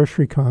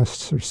grocery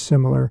costs are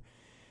similar.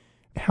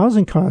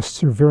 Housing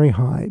costs are very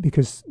high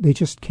because they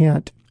just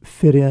can't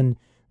fit in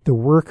the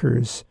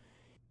workers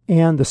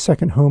and the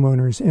second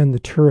homeowners and the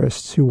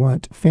tourists who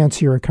want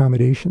fancier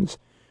accommodations.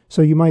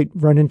 So you might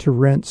run into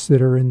rents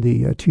that are in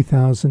the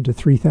 $2,000 to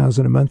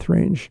 $3,000 a month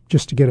range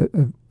just to get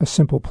a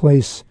simple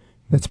place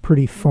that's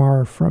pretty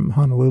far from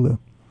Honolulu.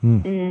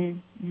 I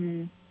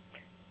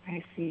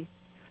see.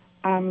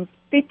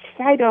 Which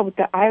side of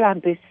the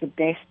island is the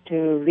best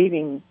to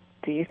living,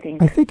 do you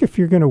think? I think if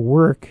you're going to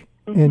work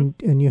and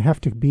you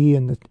have to be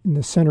in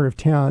the center of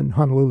town,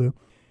 Honolulu,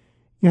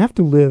 you have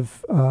to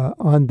live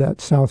on that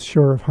south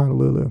shore of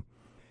Honolulu.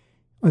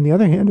 On the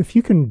other hand, if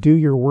you can do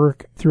your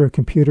work through a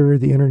computer,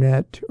 the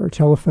internet, or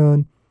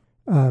telephone,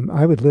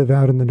 I would live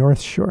out in the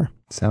North Shore.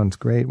 Sounds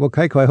great. Well,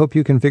 Kaiko, I hope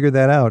you can figure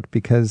that out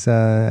because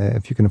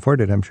if you can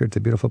afford it, I'm sure it's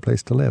a beautiful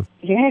place to live.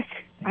 Yes,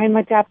 I'm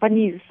a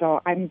Japanese,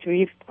 so I'm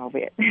dreamed of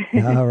it.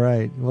 All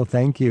right. Well,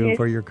 thank you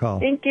for your call.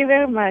 Thank you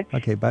very much.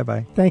 Okay,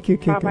 bye-bye. Thank you,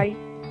 Kiko. Bye-bye.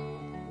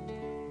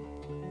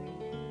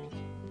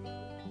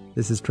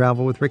 This is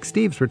Travel with Rick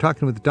Steves. We're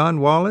talking with Don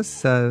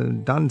Wallace.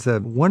 Don's a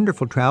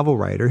wonderful travel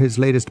writer. His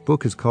latest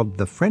book is called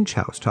The French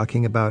House,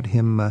 talking about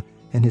him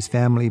and his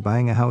family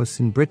buying a house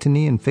in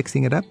Brittany and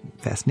fixing it up.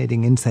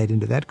 Fascinating insight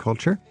into that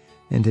culture.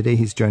 And today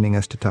he's joining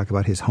us to talk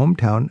about his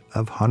hometown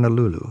of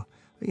Honolulu.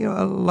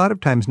 A lot of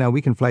times now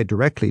we can fly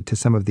directly to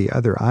some of the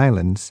other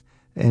islands.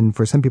 And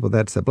for some people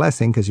that's a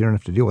blessing because you don't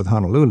have to deal with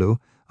Honolulu.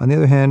 On the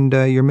other hand,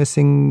 you're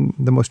missing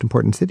the most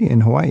important city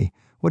in Hawaii.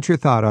 What's your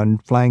thought on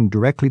flying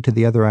directly to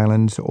the other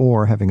islands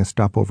or having a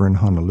stopover in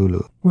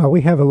Honolulu? Well,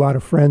 we have a lot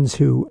of friends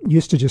who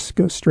used to just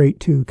go straight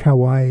to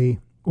Kauai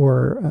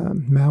or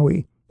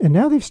Maui. And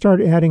now they've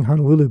started adding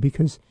Honolulu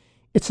because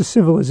it's a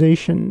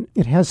civilization.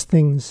 It has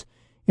things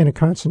in a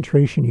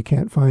concentration you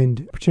can't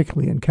find,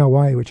 particularly in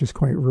Kauai, which is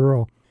quite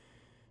rural.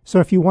 So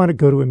if you want to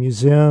go to a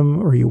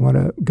museum or you want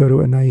to go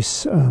to a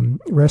nice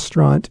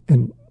restaurant,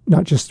 and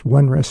not just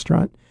one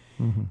restaurant,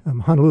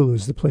 Honolulu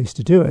is the place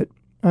to do it.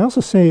 I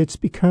also say it's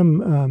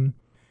become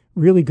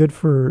really good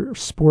for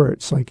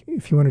sports, like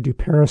if you want to do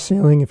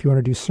parasailing, if you want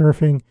to do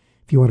surfing,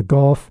 if you want to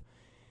golf,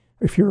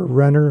 if you're a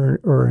runner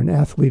or an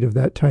athlete of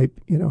that type,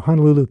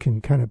 Honolulu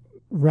can kind of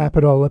wrap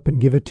it all up and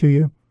give it to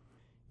you.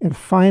 And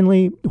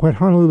finally, what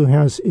Honolulu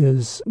has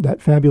is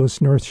that fabulous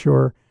North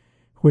Shore,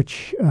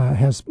 which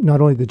has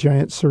not only the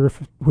giant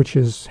surf, which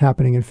is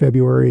happening in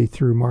February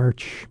through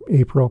March,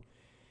 April.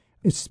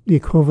 It's the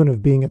equivalent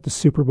of being at the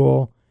Super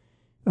Bowl.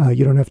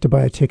 You don't have to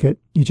buy a ticket.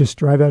 You just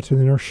drive out to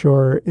the North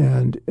Shore,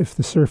 and if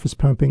the surf is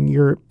pumping,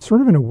 you're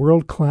sort of in a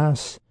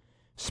world-class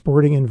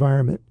sporting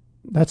environment.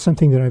 That's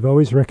something that I've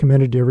always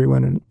recommended to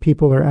everyone, and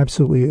people are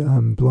absolutely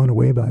blown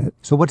away by it.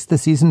 So what's the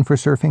season for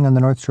surfing on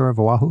the North Shore of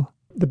Oahu?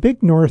 The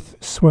big north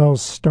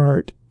swells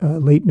start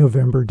late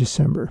November,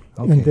 December,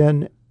 and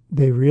then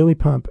they really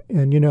pump.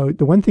 And,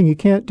 the one thing you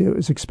can't do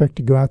is expect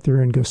to go out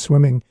there and go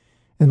swimming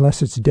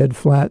unless it's dead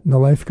flat and the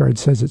lifeguard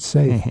says it's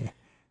safe.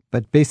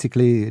 But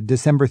basically,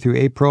 December through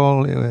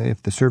April,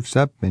 if the surf's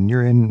up and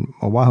you're in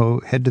Oahu,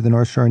 head to the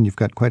North Shore and you've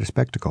got quite a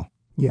spectacle.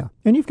 Yeah.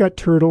 And you've got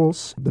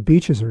turtles. The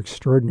beaches are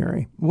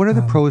extraordinary. What are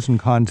the pros and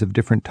cons of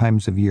different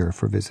times of year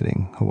for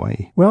visiting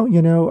Hawaii? Well,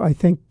 I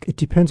think it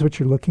depends what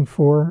you're looking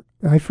for.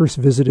 I first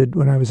visited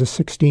when I was a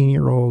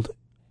 16-year-old.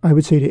 I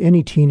would say to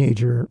any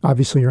teenager,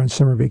 obviously you're on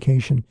summer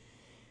vacation,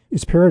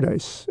 it's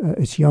paradise.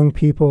 It's young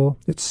people,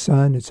 it's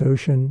sun, it's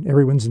ocean,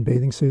 everyone's in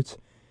bathing suits.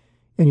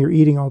 And you're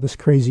eating all this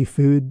crazy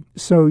food.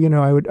 So,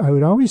 I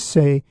would always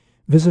say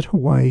visit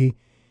Hawaii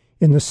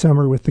in the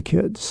summer with the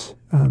kids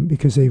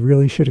because they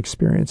really should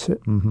experience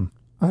it. Mm-hmm.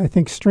 I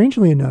think,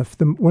 strangely enough,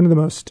 one of the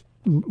most,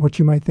 what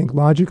you might think,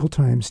 logical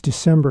times,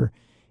 December,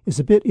 is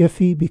a bit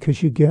iffy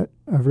because you get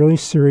a really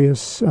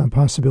serious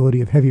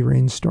possibility of heavy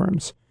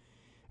rainstorms.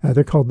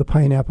 They're called the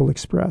Pineapple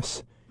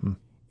Express.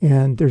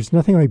 And there's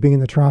nothing like being in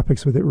the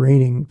tropics with it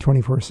raining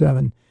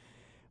 24/7.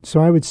 So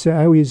I would say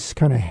I always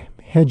kind of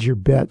hedge your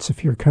bets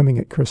if you're coming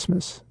at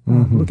Christmas.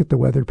 Look at the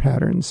weather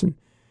patterns and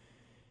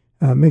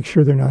make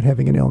sure they're not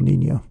having an El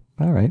Nino.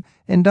 All right.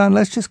 And Don,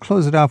 let's just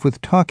close it off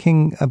with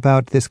talking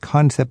about this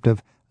concept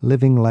of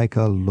living like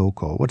a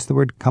local. What's the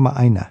word?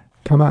 Kama'aina.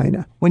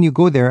 Kama'aina. When you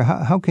go there,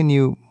 how can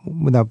you,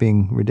 without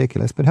being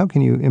ridiculous, but how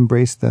can you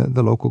embrace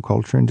the local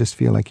culture and just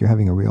feel like you're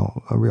having a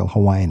real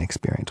Hawaiian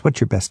experience?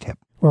 What's your best tip?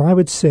 Well, I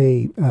would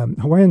say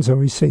Hawaiians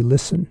always say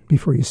listen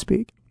before you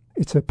speak.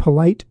 It's a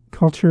polite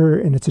culture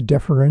and it's a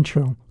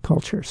deferential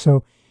culture.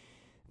 So,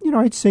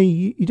 I'd say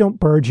you don't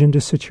barge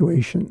into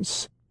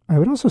situations. I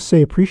would also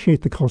say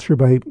appreciate the culture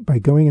by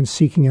going and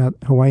seeking out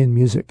Hawaiian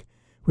music,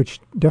 which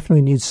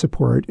definitely needs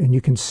support. And you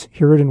can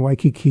hear it in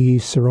Waikiki.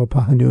 Cyril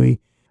Pahanui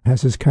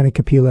has his kind of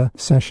kapila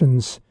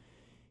sessions.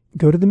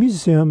 Go to the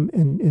museum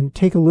and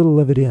take a little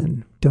of it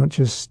in. Don't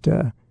just,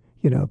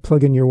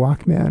 plug in your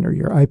Walkman or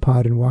your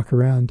iPod and walk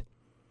around.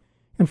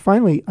 And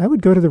finally, I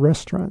would go to the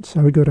restaurants.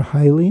 I would go to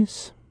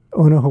Hailey's,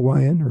 Ono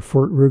Hawaiian, or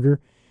Fort Ruger.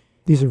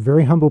 These are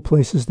very humble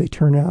places. They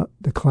turn out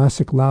the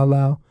classic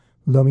lau,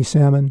 lomi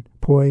salmon,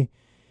 poi.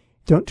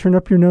 Don't turn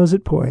up your nose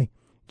at poi.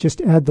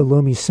 Just add the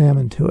lomi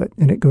salmon to it,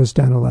 and it goes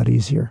down a lot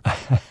easier.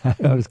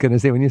 I was going to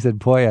say, when you said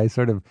poi, I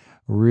sort of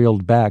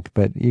reeled back,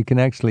 but you can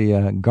actually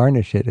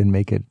garnish it and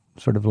make it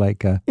sort of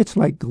like it's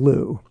like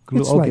glue.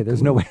 It's okay, like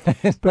there's glue. No way.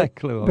 It's like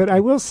glue. Okay. But I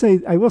will say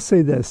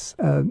this: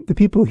 the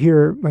people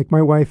here, like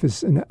my wife,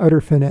 is an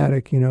utter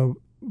fanatic.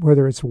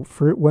 Whether it's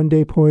for 1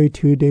 day poi,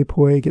 2 day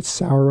poi, it gets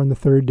sour on the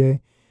 3rd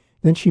day.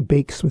 Then she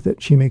bakes with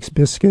it. She makes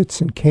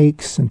biscuits and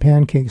cakes and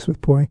pancakes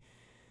with poi.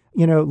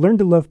 Learn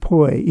to love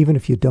poi, even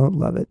if you don't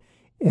love it,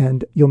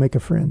 and you'll make a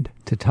friend.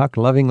 To talk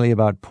lovingly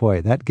about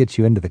poi, that gets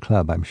you into the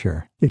club, I'm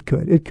sure. It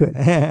could.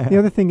 The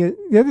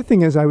other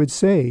thing is, I would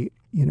say,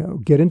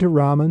 get into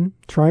ramen,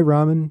 try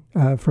ramen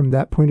from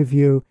that point of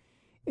view,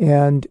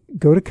 and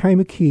go to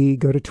Kaimuki,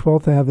 go to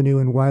 12th Avenue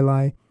in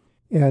Wailai,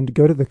 and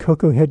go to the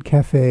Cocoa Head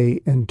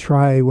Cafe and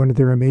try one of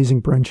their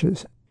amazing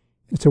brunches.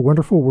 It's a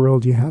wonderful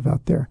world you have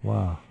out there.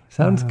 Wow.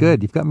 Sounds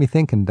good. You've got me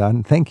thinking,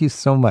 Don. Thank you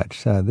so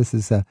much. This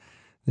is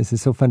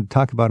so fun to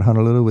talk about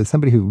Honolulu with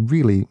somebody who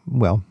really,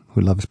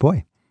 who loves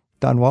poi.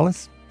 Don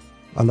Wallace,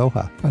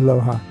 aloha.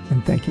 Aloha,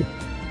 and thank you.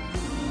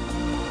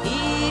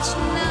 Each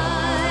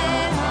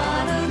night,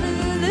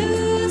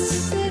 Honolulu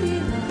city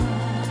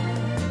lights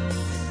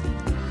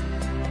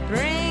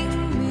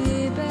bring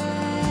me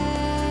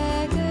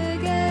back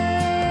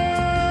again.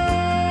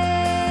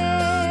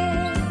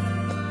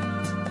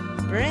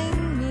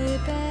 Bring me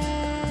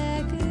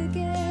back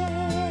again.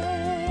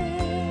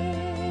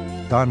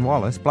 Don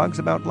Wallace blogs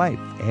about life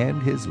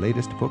and his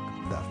latest book,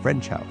 The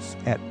French House,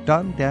 at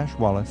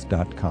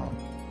don-wallace.com.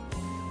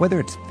 Whether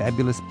it's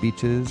fabulous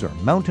beaches or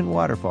mountain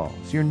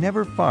waterfalls, you're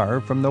never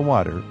far from the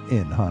water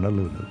in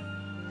Honolulu.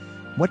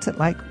 What's it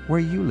like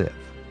where you live?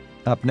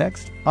 Up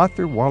next,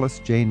 author Wallace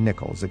J.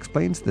 Nichols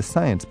explains the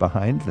science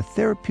behind the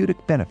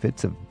therapeutic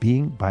benefits of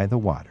being by the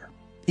water,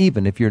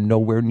 even if you're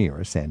nowhere near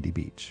a sandy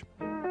beach.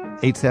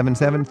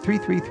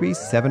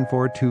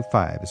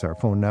 877-333-7425 is our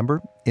phone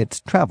number.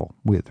 It's Travel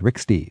with Rick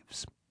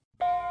Steves.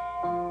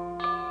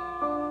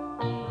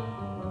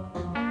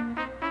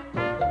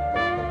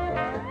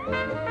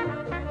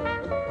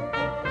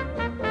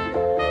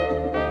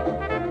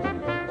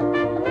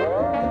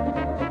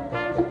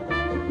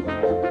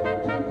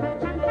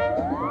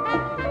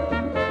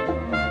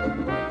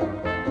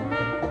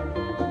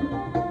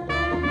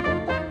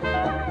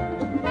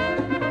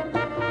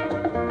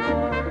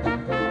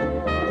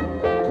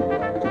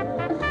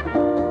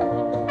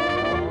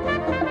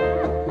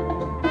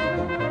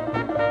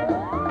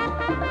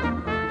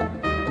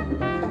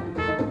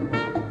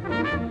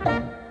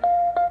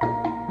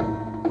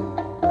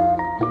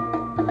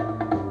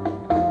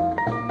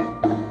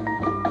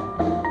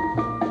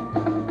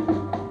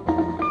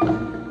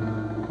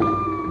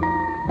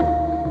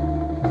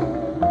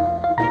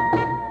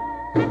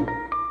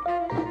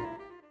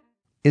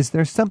 Is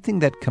there something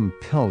that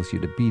compels you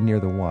to be near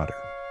the water?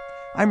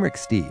 I'm Rick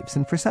Steves,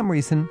 and for some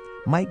reason,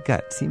 my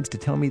gut seems to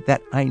tell me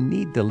that I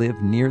need to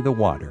live near the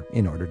water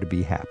in order to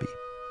be happy.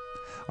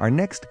 Our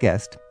next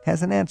guest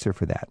has an answer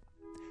for that.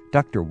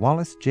 Dr.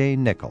 Wallace J.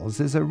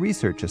 Nichols is a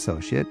research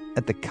associate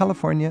at the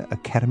California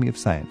Academy of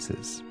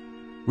Sciences.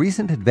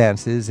 Recent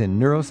advances in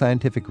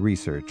neuroscientific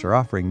research are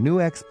offering new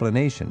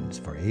explanations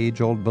for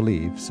age-old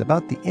beliefs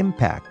about the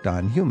impact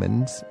on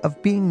humans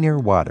of being near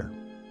water.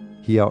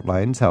 He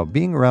outlines how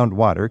being around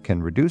water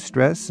can reduce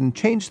stress and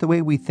change the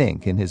way we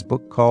think in his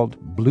book called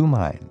Blue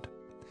Mind.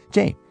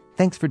 Jay,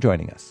 thanks for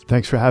joining us.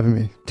 Thanks for having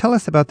me. Tell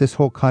us about this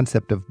whole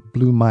concept of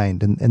blue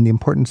mind and the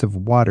importance of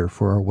water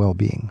for our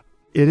well-being.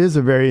 It is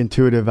a very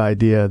intuitive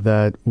idea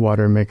that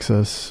water makes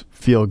us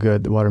feel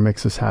good, that water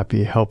makes us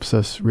happy, helps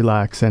us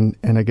relax. And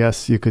I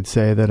guess you could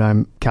say that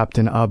I'm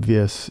Captain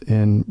Obvious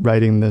in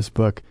writing this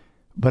book.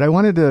 But I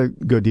wanted to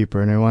go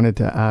deeper, and I wanted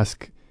to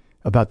ask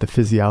about the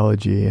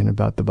physiology and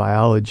about the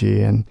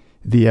biology and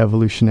the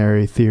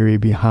evolutionary theory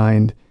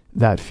behind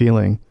that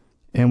feeling.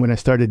 And when I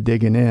started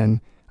digging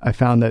in, I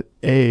found that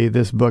A,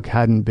 this book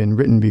hadn't been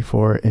written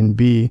before, and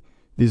B,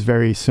 these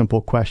very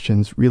simple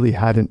questions really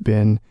hadn't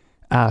been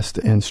asked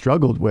and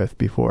struggled with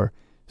before.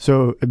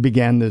 So it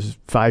began this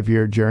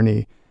 5-year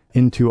journey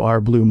into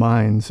our blue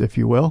minds, if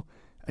you will,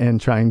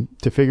 and trying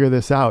to figure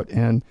this out.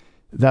 And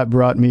that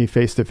brought me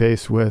face to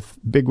face with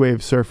big wave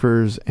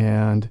surfers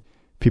and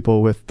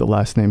people with the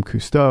last name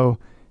Cousteau.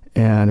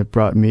 And it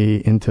brought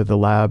me into the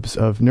labs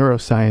of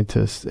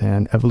neuroscientists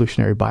and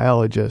evolutionary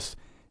biologists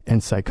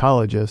and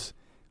psychologists,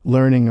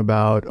 learning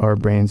about our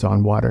brains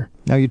on water.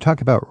 Now, you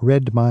talk about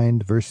red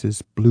mind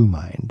versus blue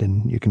mind,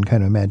 and you can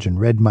kind of imagine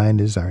red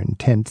mind is our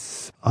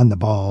intense, on the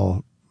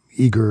ball,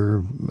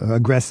 eager,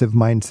 aggressive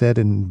mindset,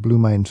 and blue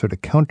mind sort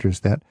of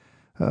counters that.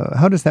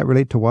 How does that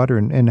relate to water,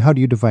 and how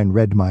do you define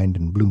red mind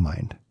and blue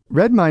mind?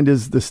 Red mind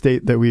is the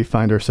state that we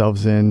find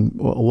ourselves in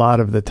a lot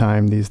of the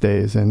time these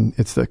days, and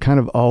it's the kind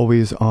of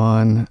always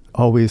on,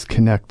 always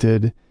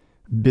connected,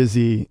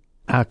 busy,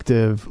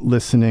 active,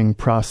 listening,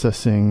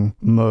 processing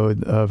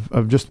mode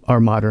of just our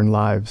modern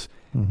lives.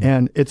 Mm-hmm.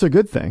 And it's a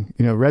good thing.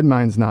 Red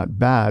mind's not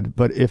bad,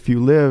 but if you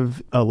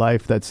live a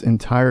life that's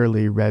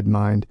entirely red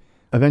mind,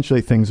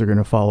 eventually things are going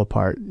to fall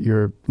apart.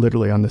 You're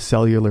literally on the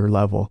cellular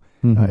level.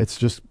 Mm-hmm.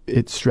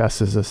 It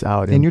stresses us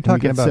out. And you're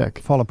talking we get about sick.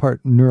 Fall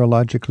apart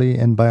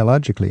neurologically and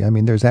biologically. I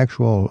mean, there's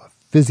actual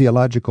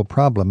physiological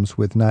problems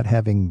with not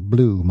having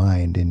blue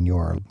mind in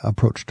your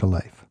approach to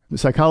life.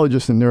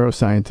 Psychologists and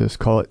neuroscientists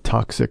call it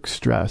toxic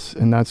stress.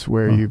 And that's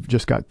where you've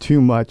just got too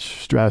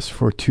much stress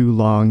for too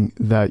long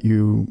that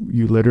you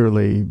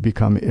literally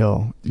become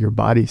ill. Your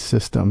body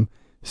system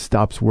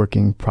stops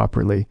working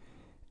properly.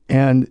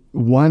 And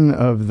one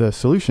of the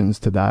solutions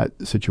to that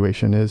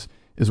situation is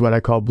what I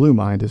call blue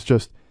mind. It's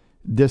just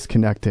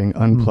disconnecting,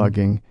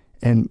 unplugging,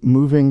 and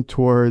moving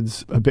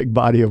towards a big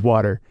body of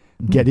water,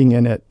 getting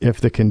in it if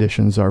the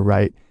conditions are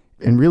right,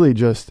 and really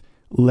just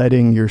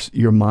letting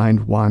your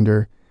mind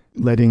wander,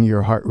 letting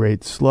your heart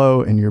rate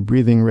slow and your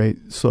breathing rate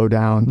slow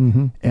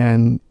down.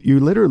 And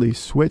you literally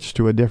switch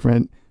to a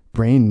different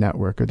brain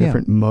network, a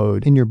different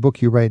mode. In your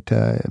book, you write,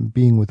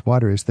 being with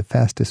water is the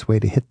fastest way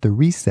to hit the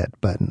reset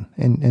button.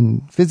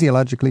 And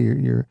physiologically,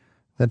 you're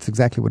that's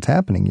exactly what's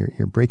happening.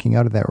 You're breaking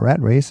out of that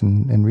rat race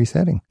and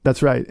resetting.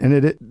 That's right. And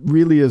it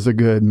really is a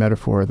good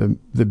metaphor,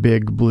 the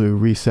big blue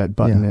reset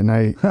button. And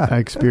I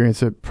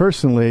experience it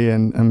personally,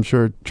 and I'm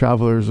sure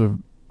travelers of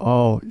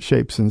all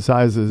shapes and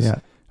sizes,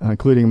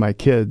 including my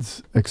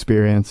kids,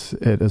 experience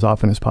it as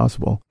often as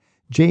possible.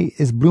 Jay,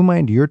 is blue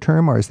mind your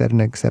term, or is that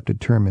an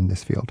accepted term in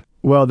this field?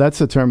 Well, that's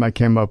a term I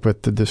came up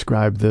with to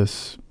describe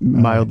this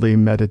mildly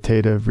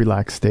meditative,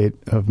 relaxed state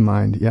of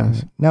mind,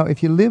 yes. Now,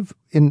 if you live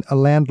in a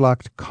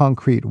landlocked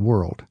concrete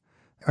world,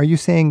 are you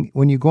saying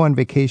when you go on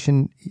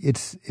vacation,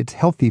 it's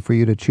healthy for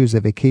you to choose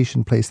a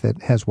vacation place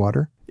that has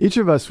water? Each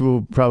of us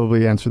will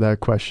probably answer that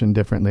question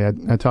differently.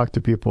 I talk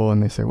to people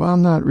and they say, well,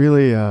 I'm not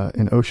really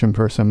an ocean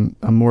person.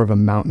 I'm more of a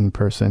mountain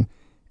person.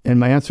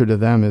 And my answer to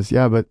them is,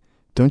 yeah, but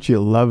don't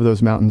you love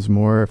those mountains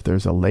more if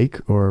there's a lake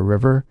or a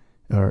river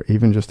or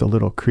even just a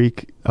little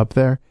creek up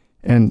there?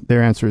 And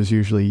their answer is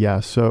usually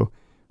yes. So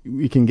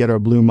we can get our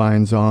blue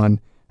minds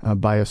on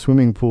by a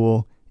swimming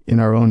pool, in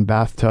our own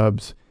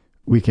bathtubs.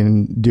 We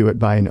can do it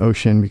by an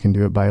ocean. We can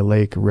do it by a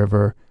lake, a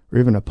river, or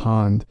even a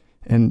pond.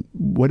 And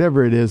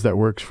whatever it is that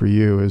works for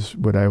you is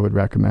what I would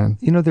recommend.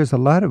 There's a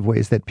lot of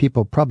ways that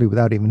people, probably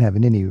without even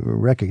having any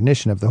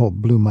recognition of the whole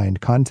blue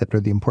mind concept or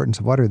the importance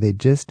of water, they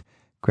just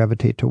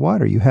gravitate to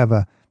water. You have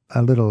a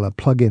little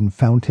plug-in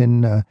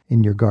fountain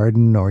in your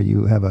garden, or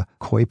you have a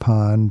koi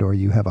pond, or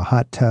you have a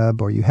hot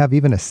tub, or you have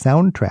even a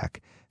soundtrack.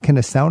 Can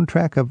a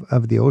soundtrack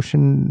of the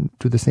ocean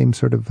do the same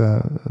sort of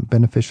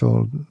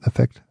beneficial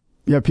effect?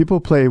 Yeah, people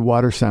play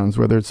water sounds,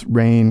 whether it's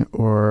rain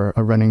or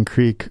a running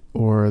creek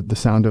or the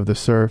sound of the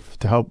surf,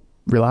 to help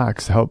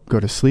relax, to help go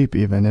to sleep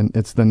even. And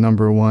it's the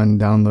 #1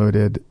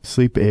 downloaded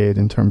sleep aid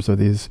in terms of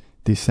these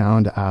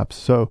sound apps.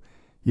 So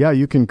yeah,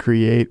 you can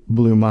create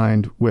blue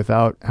mind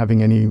without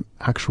having any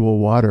actual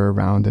water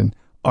around. And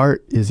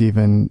art is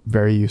even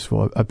very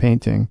useful. A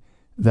painting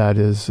that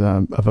is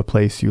of a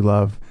place you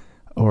love,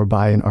 or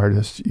by an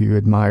artist you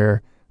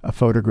admire, a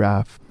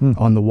photograph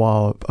on the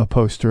wall, a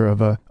poster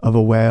of a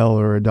whale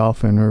or a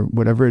dolphin or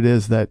whatever it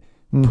is that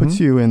puts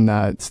you in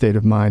that state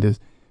of mind, is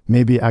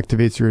maybe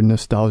activates your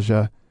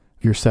nostalgia,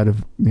 your set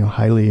of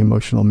highly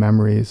emotional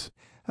memories.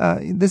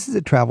 This is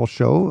a travel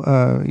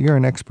show. You're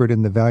an expert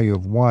in the value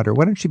of water.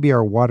 Why don't you be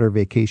our water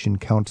vacation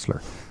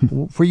counselor?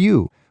 For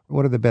you,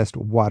 what are the best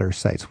water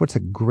sites? What's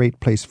a great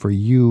place for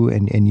you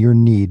and your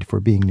need for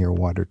being near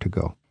water to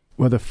go?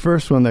 Well, the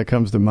first one that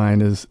comes to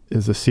mind is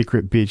a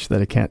secret beach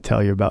that I can't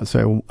tell you about,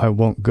 so I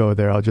won't go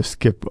there. I'll just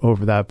skip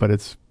over that, but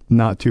it's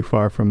not too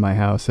far from my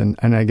house. And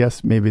I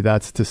guess maybe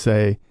that's to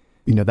say,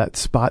 that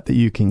spot that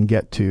you can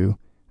get to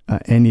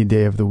any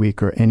day of the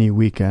week or any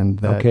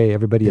weekend. Okay,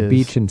 everybody, a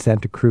beach in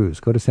Santa Cruz.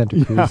 Go to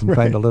Santa Cruz and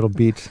find a little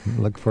beach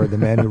and look for the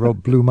man who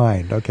wrote Blue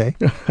Mind, okay?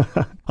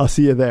 I'll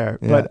see you there.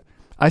 Yeah. But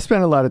I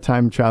spent a lot of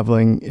time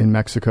traveling in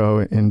Mexico,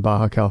 in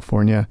Baja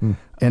California,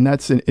 and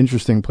that's an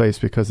interesting place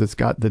because it's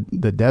got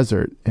the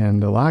desert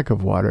and the lack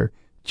of water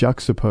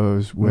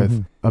juxtaposed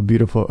with a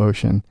beautiful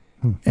ocean.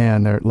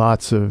 And there are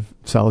lots of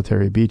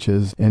solitary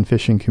beaches and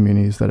fishing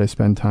communities that I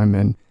spend time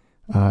in,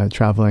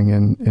 traveling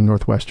in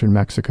northwestern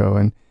Mexico.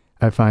 And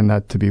I find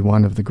that to be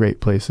one of the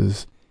great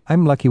places.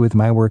 I'm lucky with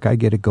my work. I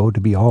get to go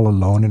to be all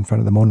alone in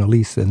front of the Mona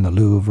Lisa in the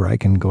Louvre. I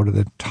can go to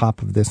the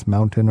top of this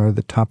mountain or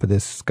the top of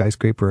this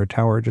skyscraper or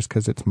tower just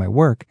because it's my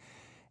work.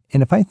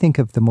 And if I think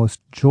of the most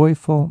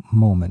joyful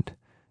moment,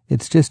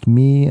 it's just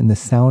me and the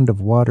sound of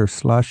water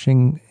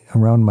sloshing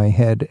around my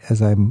head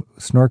as I'm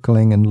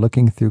snorkeling and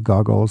looking through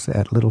goggles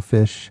at little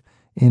fish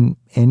in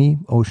any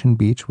ocean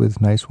beach with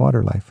nice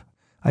water life.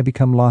 I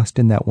become lost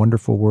in that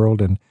wonderful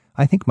world, and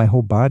I think my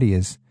whole body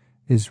is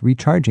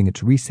recharging.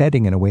 It's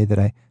resetting in a way that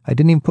I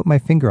didn't even put my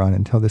finger on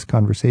until this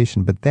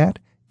conversation. But that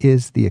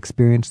is the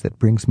experience that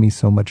brings me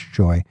so much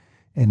joy,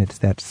 and it's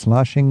that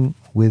sloshing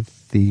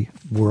with the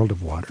world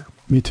of water.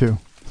 Me too.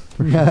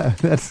 Yeah,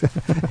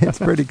 it's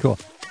pretty cool.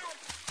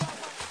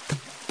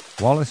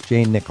 Wallace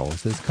J.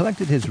 Nichols has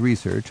collected his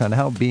research on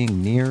how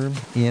being near,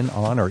 in,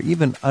 on, or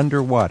even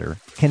underwater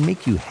can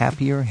make you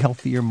happier,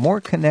 healthier,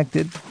 more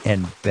connected,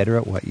 and better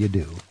at what you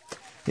do.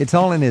 It's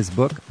all in his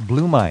book,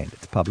 Blue Mind.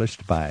 It's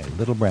published by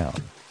Little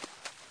Brown.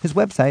 His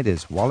website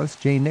is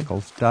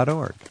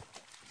wallacejnichols.org.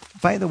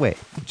 By the way,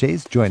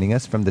 Jay's joining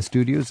us from the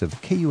studios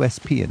of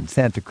KUSP in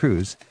Santa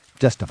Cruz,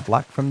 just a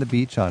block from the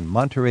beach on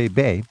Monterey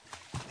Bay,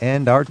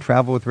 and our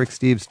Travel with Rick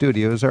Steves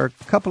studios are a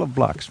couple of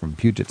blocks from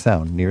Puget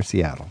Sound near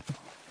Seattle.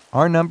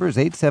 Our number is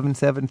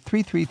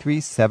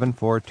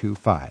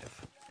 877-333-7425.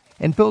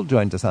 And Bill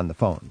joins us on the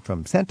phone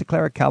from Santa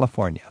Clara,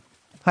 California.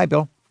 Hi,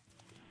 Bill.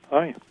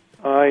 Hi.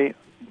 I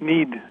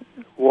need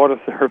water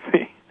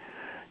therapy.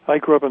 I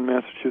grew up in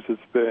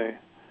Massachusetts Bay,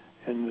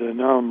 and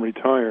now I'm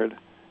retired,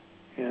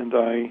 and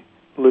I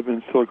live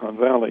in Silicon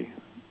Valley,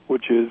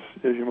 which is,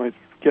 as you might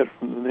get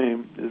from the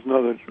name, is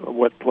another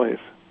wet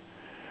place.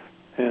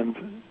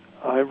 And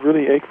I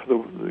really ache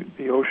for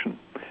the ocean,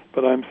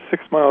 but I'm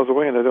 6 miles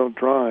away and I don't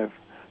drive.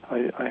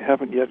 I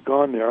haven't yet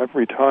gone there. I've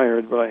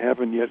retired, but I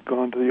haven't yet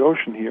gone to the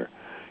ocean here.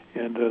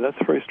 And that's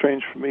very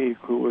strange for me,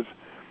 who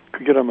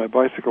could get on my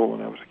bicycle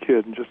when I was a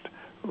kid and just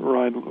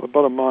ride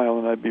about a mile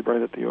and I'd be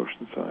right at the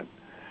ocean side.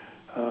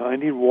 I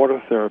need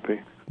water therapy.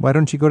 Why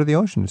don't you go to the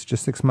ocean? It's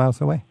just 6 miles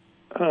away.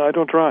 I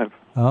don't drive.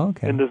 Oh,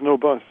 okay. And there's no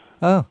bus.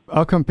 Oh.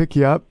 I'll come pick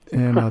you up,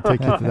 and I'll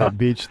take you to that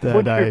beach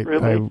that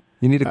really?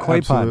 You need a koi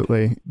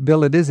absolutely. pond.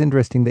 Bill, it is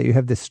interesting that you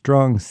have this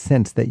strong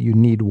sense that you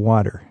need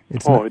water.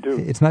 I do.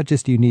 It's not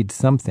just you need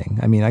something.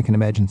 I mean, I can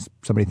imagine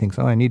somebody thinks,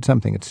 I need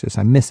something. It's just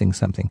I'm missing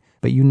something.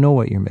 But you know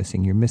what you're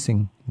missing. You're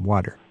missing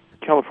water.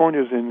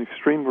 California is in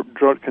extreme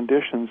drought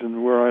conditions,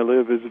 and where I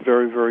live is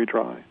very, very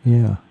dry.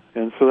 Yeah.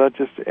 And so that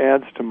just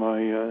adds to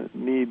my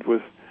need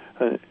with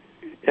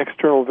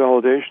external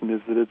validation,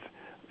 is that it's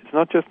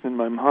not just in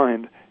my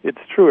mind.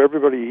 It's true.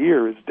 Everybody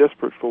here is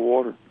desperate for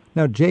water.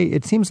 Now, Jay,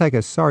 it seems like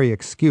a sorry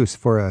excuse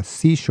for a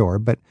seashore,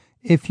 but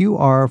if you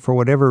are, for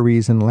whatever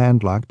reason,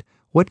 landlocked,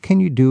 what can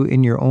you do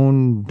in your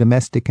own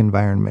domestic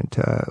environment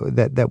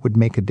that would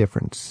make a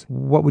difference?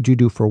 What would you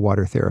do for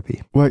water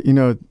therapy? Well,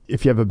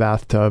 if you have a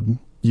bathtub,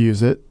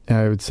 use it.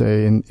 I would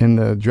say in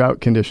the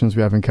drought conditions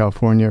we have in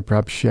California,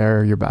 perhaps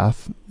share your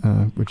bath,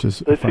 which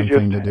is a fun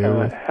thing to do.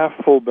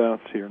 Half-full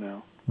baths here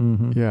now.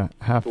 Mm-hmm. Yeah,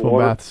 half-full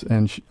baths.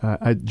 And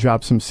I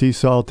drop some sea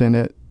salt in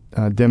it.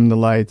 Dim the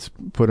lights,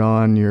 put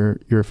on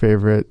your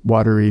favorite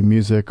watery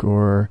music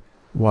or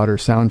water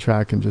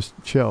soundtrack and just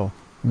chill.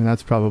 I mean,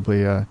 that's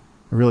probably a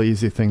really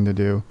easy thing to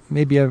do.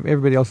 Maybe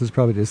everybody else has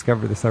probably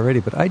discovered this already,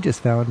 but I just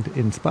found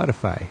in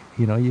Spotify,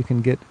 you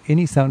can get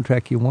any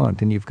soundtrack you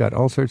want, and you've got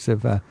all sorts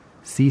of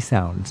sea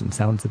sounds and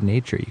sounds of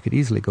nature. You could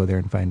easily go there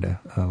and find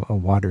a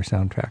water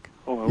soundtrack.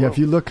 Yeah, if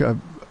you look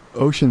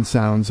ocean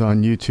sounds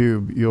on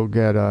YouTube, you'll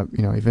get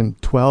even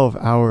 12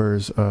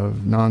 hours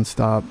of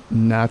nonstop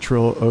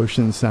natural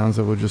ocean sounds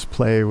that will just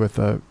play with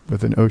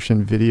an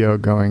ocean video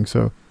going.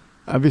 So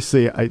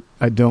obviously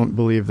I don't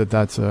believe that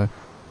that's a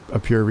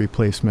pure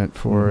replacement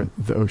for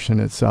the ocean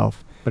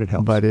itself. But it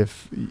helps. But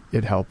if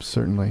it helps,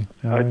 certainly.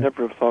 I'd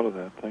never have thought of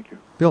that. Thank you.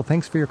 Bill,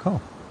 thanks for your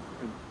call.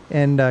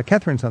 And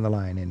Catherine's on the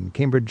line in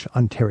Cambridge,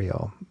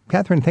 Ontario.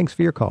 Catherine, thanks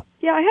for your call.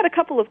 Yeah, I had a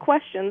couple of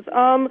questions.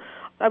 I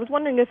was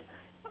wondering if,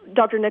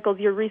 Dr. Nichols,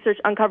 your research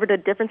uncovered a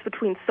difference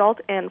between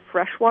salt and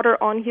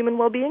freshwater on human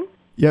well-being?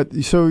 Yeah,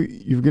 so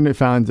you're going to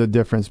find a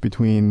difference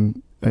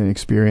between an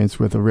experience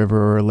with a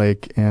river or a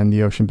lake and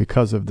the ocean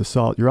because of the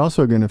salt. You're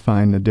also going to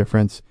find a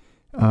difference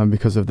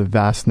because of the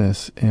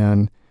vastness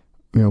and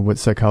what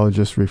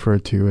psychologists refer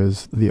to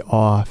as the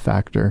awe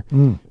factor.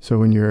 So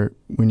when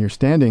you're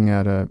standing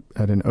at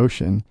an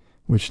ocean,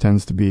 which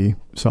tends to be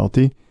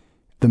salty,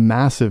 the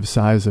massive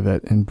size of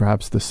it and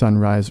perhaps the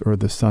sunrise or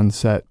the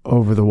sunset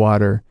over the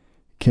water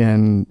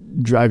can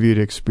drive you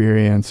to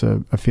experience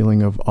a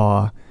feeling of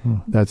awe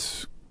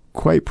that's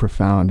quite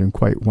profound and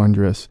quite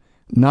wondrous.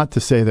 Not to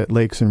say that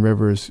lakes and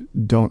rivers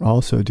don't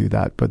also do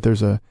that, but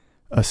there's a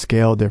a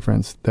scale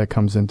difference that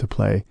comes into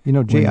play. You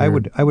know, Jay, I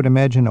would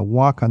imagine a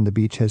walk on the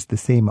beach has the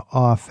same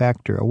awe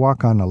factor. A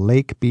walk on a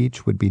lake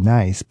beach would be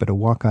nice, but a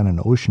walk on an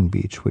ocean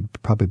beach would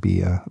probably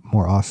be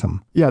more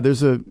awesome. Yeah,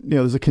 there's a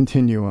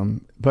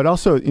continuum, but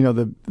also,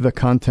 the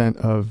content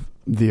of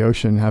the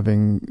ocean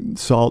having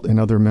salt and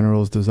other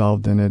minerals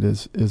dissolved in it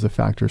is a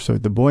factor. So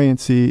the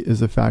buoyancy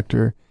is a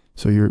factor.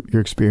 So your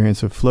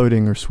experience of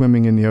floating or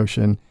swimming in the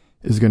ocean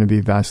is going to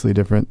be vastly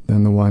different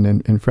than the one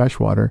in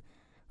freshwater.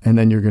 And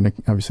then you're going to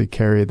obviously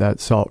carry that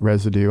salt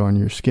residue on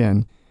your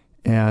skin.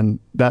 And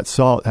that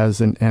salt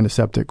has an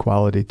antiseptic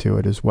quality to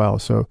it as well.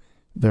 So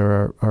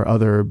there are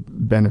other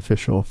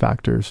beneficial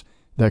factors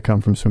that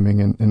come from swimming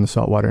in the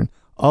salt water. And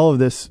all of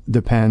this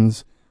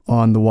depends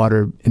on the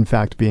water, in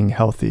fact, being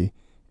healthy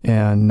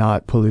and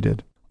not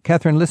polluted.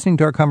 Catherine, listening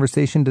to our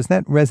conversation, does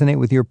that resonate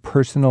with your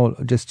personal,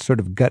 just sort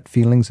of gut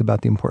feelings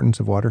about the importance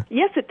of water?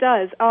 Yes, it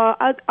does.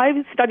 I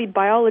studied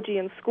biology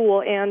in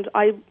school, and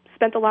I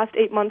spent the last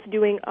 8 months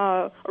doing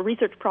a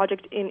research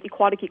project in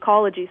aquatic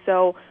ecology,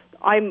 so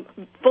I'm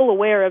full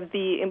aware of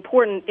the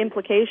important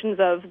implications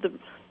of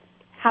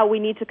how we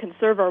need to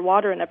conserve our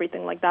water and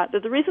everything like that.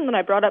 The reason that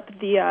I brought up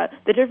the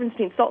difference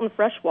between salt and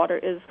fresh water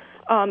is,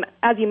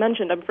 as you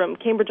mentioned, I'm from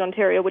Cambridge,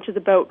 Ontario, which is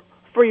about,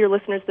 for your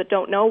listeners that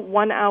don't know,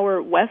 1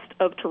 hour west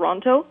of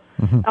Toronto.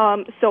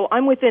 Mm-hmm. So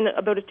I'm within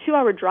about a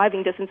 2-hour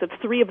driving distance of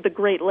 3 of the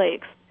Great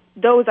Lakes.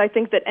 Those, I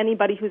think that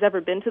anybody who's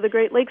ever been to the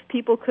Great Lakes,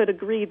 people could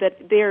agree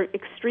that they're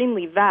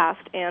extremely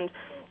vast, and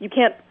you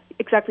can't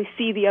exactly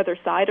see the other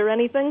side or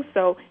anything.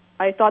 So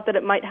I thought that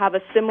it might have a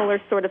similar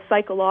sort of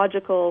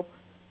psychological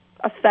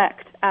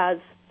effect as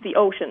the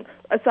ocean,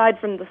 aside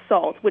from the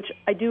salt, which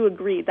I do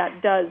agree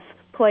that does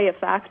play a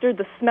factor.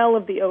 The smell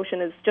of the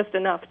ocean is just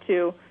enough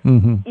to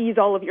ease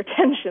all of your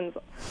tensions.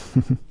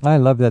 I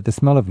love that, the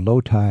smell of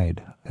low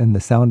tide and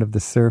the sound of the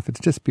surf. It's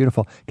just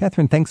beautiful.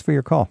 Catherine, thanks for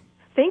your call.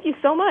 Thank you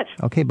so much.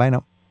 Okay, bye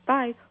now.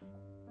 Bye.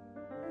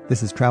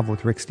 This is Travel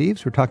with Rick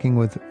Steves. We're talking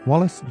with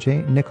Wallace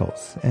J.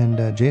 Nichols,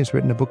 and Jay has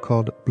written a book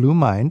called Blue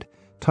Mind,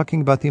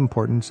 talking about the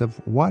importance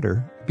of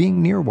water,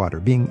 being near water,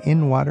 being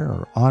in water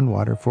or on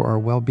water for our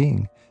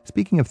well-being.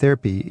 Speaking of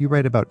therapy, you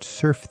write about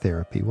surf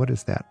therapy. What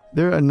is that?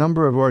 There are a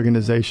number of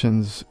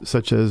organizations,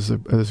 such as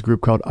this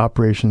group called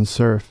Operation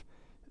Surf,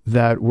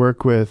 that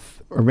work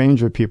with a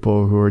range of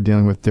people who are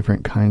dealing with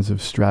different kinds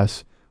of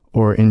stress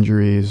or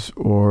injuries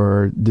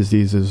or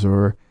diseases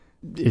or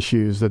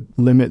issues that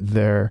limit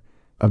their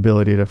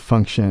ability to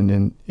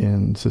function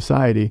in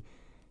society.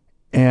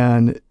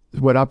 And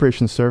what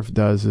Operation Surf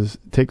does is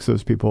takes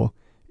those people,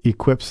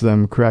 equips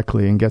them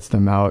correctly, and gets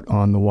them out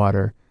on the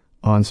water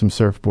on some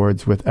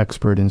surfboards with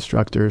expert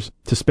instructors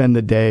to spend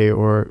the day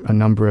or a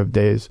number of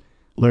days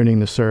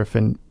learning to surf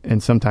and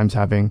sometimes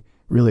having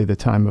really the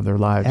time of their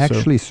lives.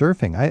 Actually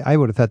surfing. I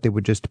would have thought they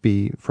would just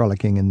be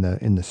frolicking in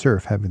the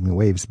surf, having the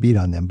waves beat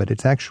on them, but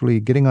it's actually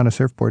getting on a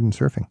surfboard and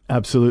surfing.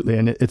 Absolutely.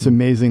 And it's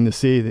amazing to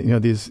see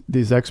that,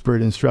 these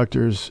expert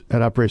instructors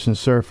at Operation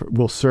Surf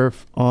will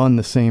surf on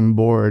the same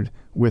board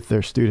with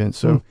their students.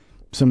 So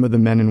some of the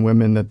men and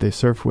women that they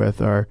surf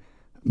with are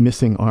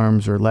missing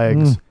arms or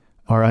legs,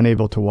 are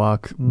unable to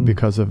walk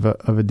because of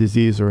a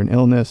disease or an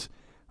illness,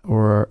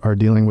 or are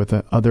dealing with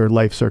other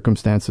life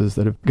circumstances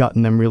that have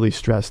gotten them really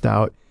stressed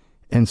out.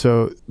 And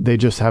so they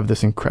just have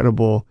this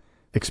incredible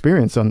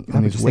experience on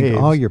these waves.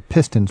 All your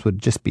pistons would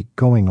just be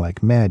going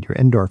like mad. Your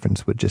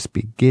endorphins would just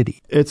be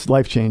giddy. It's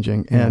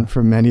life-changing. Yeah. And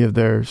for many of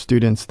their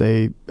students,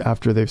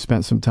 after they've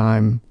spent some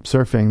time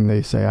surfing,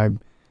 they say,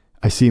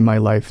 I see my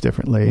life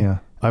differently. Yeah.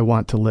 I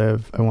want to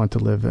live in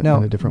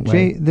a different way.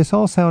 Jay, this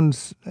all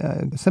sounds,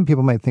 some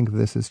people might think of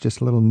this as just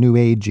a little new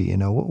agey,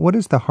 What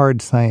is the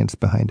hard science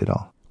behind it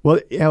all? Well,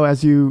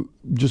 as you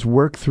just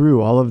work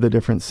through all of the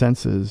different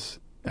senses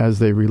as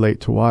they relate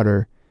to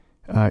water,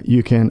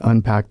 you can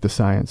unpack the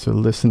science. So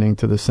listening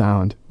to the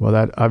sound, well,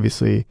 that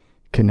obviously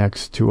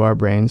connects to our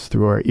brains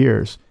through our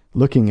ears.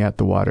 Looking at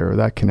the water,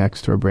 that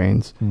connects to our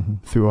brains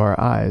through our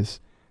eyes.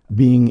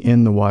 Being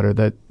in the water,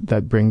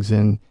 that brings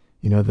in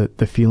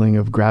the feeling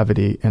of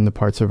gravity and the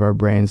parts of our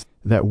brains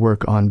that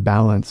work on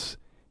balance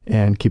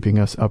and keeping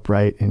us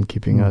upright and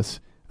keeping us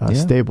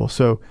stable.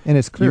 And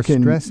it's clear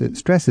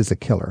stress is a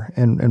killer,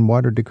 and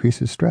water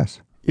decreases stress.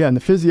 Yeah, and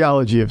the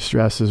physiology of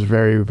stress is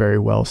very, very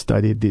well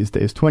studied these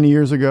days. 20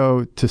 years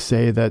ago, to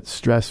say that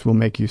stress will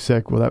make you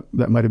sick, well,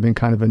 that might have been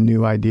kind of a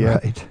new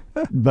idea. Right.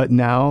 But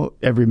now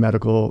every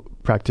medical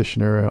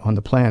practitioner on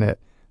the planet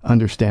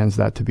understands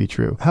that to be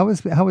true. How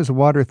is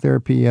water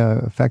therapy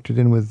factored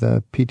in with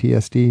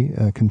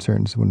PTSD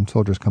concerns when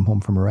soldiers come home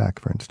from Iraq,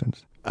 for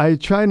instance? I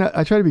try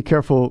to be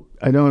careful.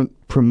 I don't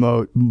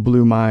promote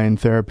blue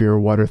mind therapy or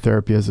water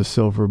therapy as a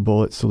silver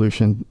bullet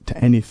solution to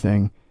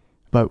anything.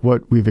 But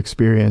what we've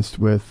experienced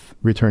with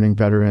returning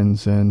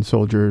veterans and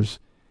soldiers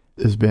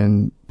has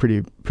been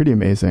pretty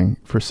amazing.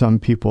 For some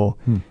people,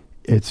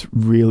 it's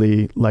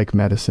really like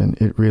medicine.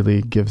 It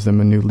really gives them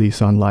a new lease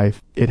on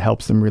life. It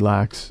helps them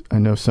relax. I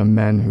know some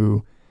men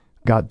who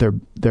got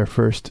their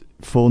first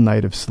full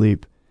night of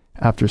sleep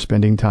after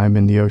spending time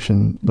in the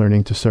ocean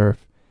learning to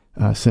surf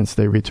since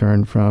they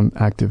returned from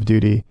active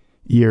duty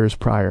years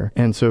prior.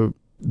 And so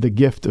the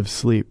gift of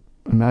sleep,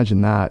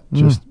 imagine that,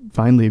 just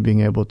finally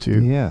being able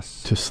to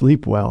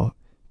sleep well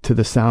to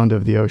the sound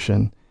of the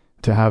ocean,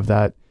 to have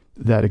that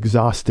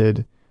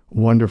exhausted,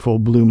 wonderful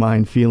blue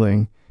mind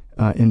feeling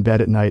in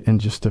bed at night,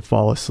 and just to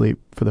fall asleep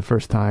for the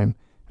first time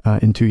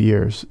in 2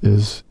 years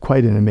is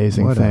quite an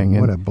amazing thing.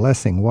 What a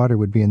blessing water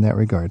would be in that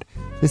regard.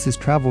 This is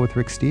Travel with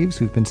Rick Steves.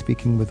 We've been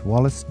speaking with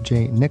Wallace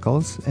J.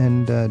 Nichols,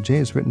 and Jay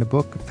has written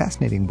a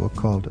fascinating book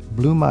called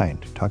Blue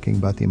Mind, talking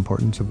about the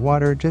importance of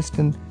water just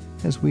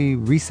as we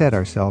reset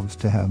ourselves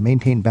to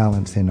maintain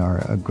balance in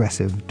our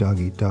aggressive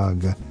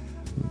dog-eat-dog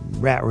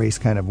rat race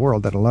kind of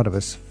world that a lot of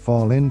us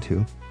fall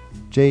into.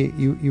 Jay,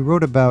 you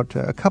wrote about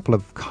a couple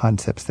of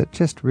concepts that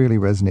just really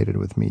resonated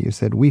with me. You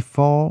said, we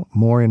fall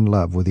more in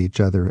love with each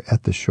other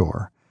at the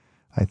shore.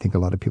 I think a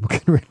lot of people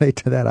can relate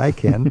to that. I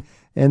can.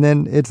 And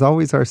then it's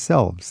always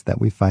ourselves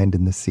that we find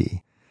in the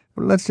sea.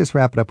 Let's just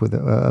wrap it up with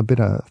a bit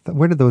of,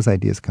 where did those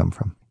ideas come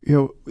from?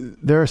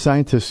 There are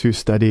scientists who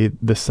study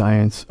the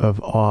science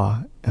of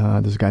awe.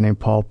 There's a guy named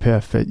Paul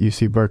Piff at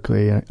UC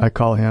Berkeley. I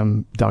call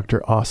him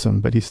Dr.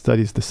 Awesome, but he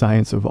studies the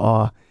science of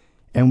awe.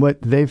 And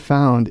what they've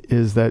found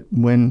is that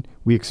when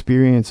we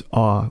experience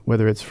awe,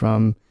 whether it's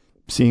from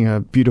seeing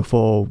a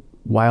beautiful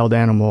wild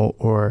animal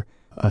or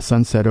a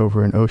sunset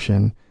over an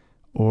ocean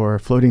or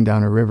floating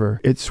down a river,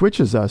 it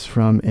switches us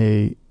from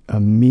a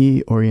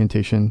me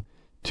orientation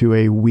to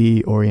a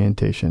we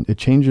orientation. It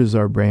changes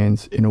our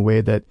brains in a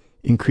way that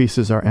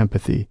increases our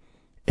empathy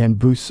and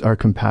boosts our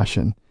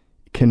compassion,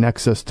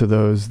 connects us to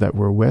those that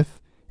we're with,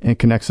 and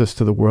connects us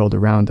to the world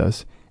around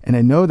us. And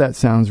I know that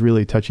sounds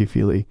really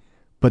touchy-feely,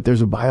 but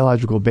there's a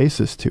biological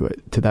basis to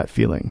it, to that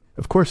feeling.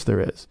 Of course there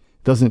is.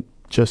 It doesn't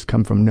just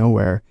come from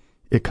nowhere.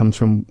 It comes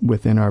from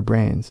within our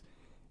brains.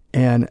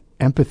 And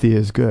empathy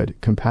is good.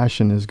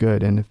 Compassion is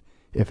good. And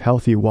if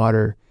healthy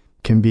water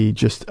can be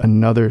just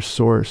another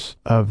source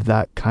of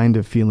that kind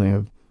of feeling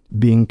of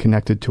being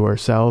connected to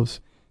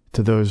ourselves,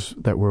 to those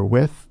that we're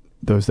with,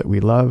 those that we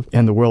love,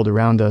 and the world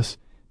around us,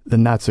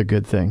 then that's a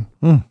good thing.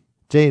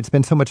 Jay, it's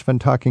been so much fun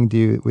talking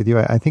with you.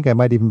 I think I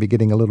might even be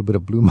getting a little bit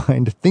of blue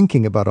mind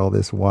thinking about all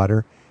this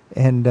water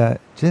and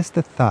just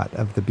the thought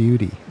of the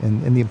beauty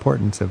and the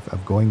importance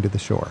of going to the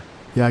shore.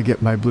 Yeah, I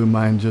get my blue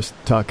mind just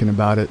talking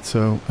about it,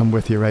 so I'm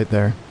with you right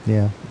there.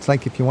 Yeah, it's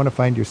like if you want to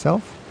find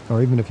yourself,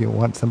 or even if you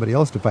want somebody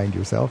else to find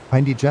yourself,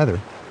 find each other.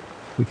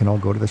 We can all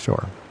go to the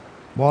shore.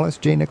 Wallace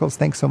J. Nichols,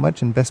 thanks so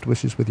much, and best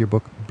wishes with your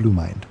book, Blue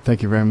Mind.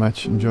 Thank you very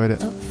much. Enjoyed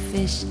it. A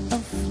fish, a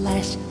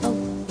flash, a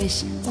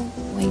wish, a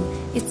wing.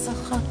 It's a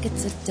hawk,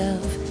 it's a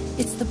dove.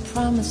 It's the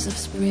promise of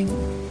spring.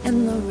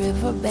 And the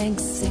riverbank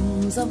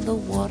sings of the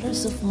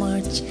waters of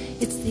March.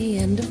 It's the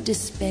end of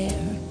despair.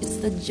 It's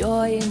the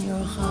joy in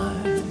your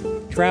heart.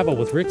 Travel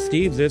with Rick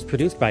Steves is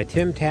produced by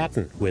Tim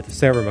Tatton with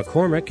Sarah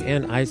McCormick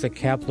and Isaac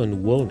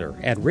Kaplan-Woolner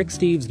at Rick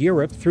Steves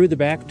Europe Through the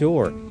Back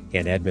Door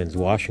in Edmonds,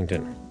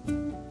 Washington.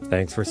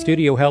 Thanks for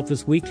studio help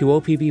this week to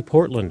OPB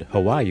Portland,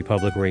 Hawaii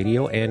Public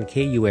Radio, and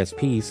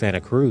KUSP Santa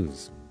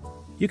Cruz.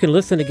 You can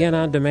listen again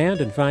on demand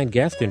and find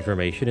guest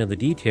information and the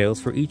details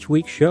for each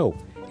week's show.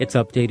 It's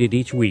updated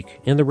each week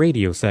in the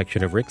radio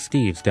section of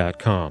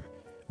ricksteves.com.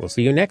 We'll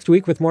see you next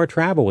week with more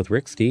Travel with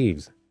Rick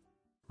Steves.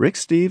 Rick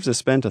Steves has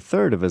spent a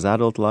third of his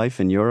adult life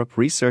in Europe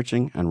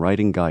researching and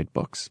writing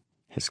guidebooks.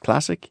 His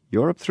classic,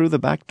 Europe Through the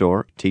Back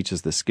Door,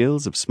 teaches the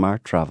skills of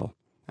smart travel.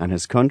 And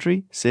his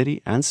country,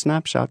 city, and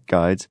snapshot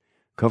guides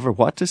cover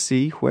what to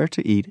see, where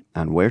to eat,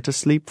 and where to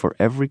sleep for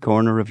every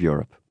corner of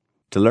Europe.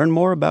 To learn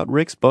more about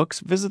Rick's books,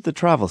 visit the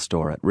travel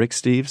store at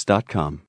ricksteves.com.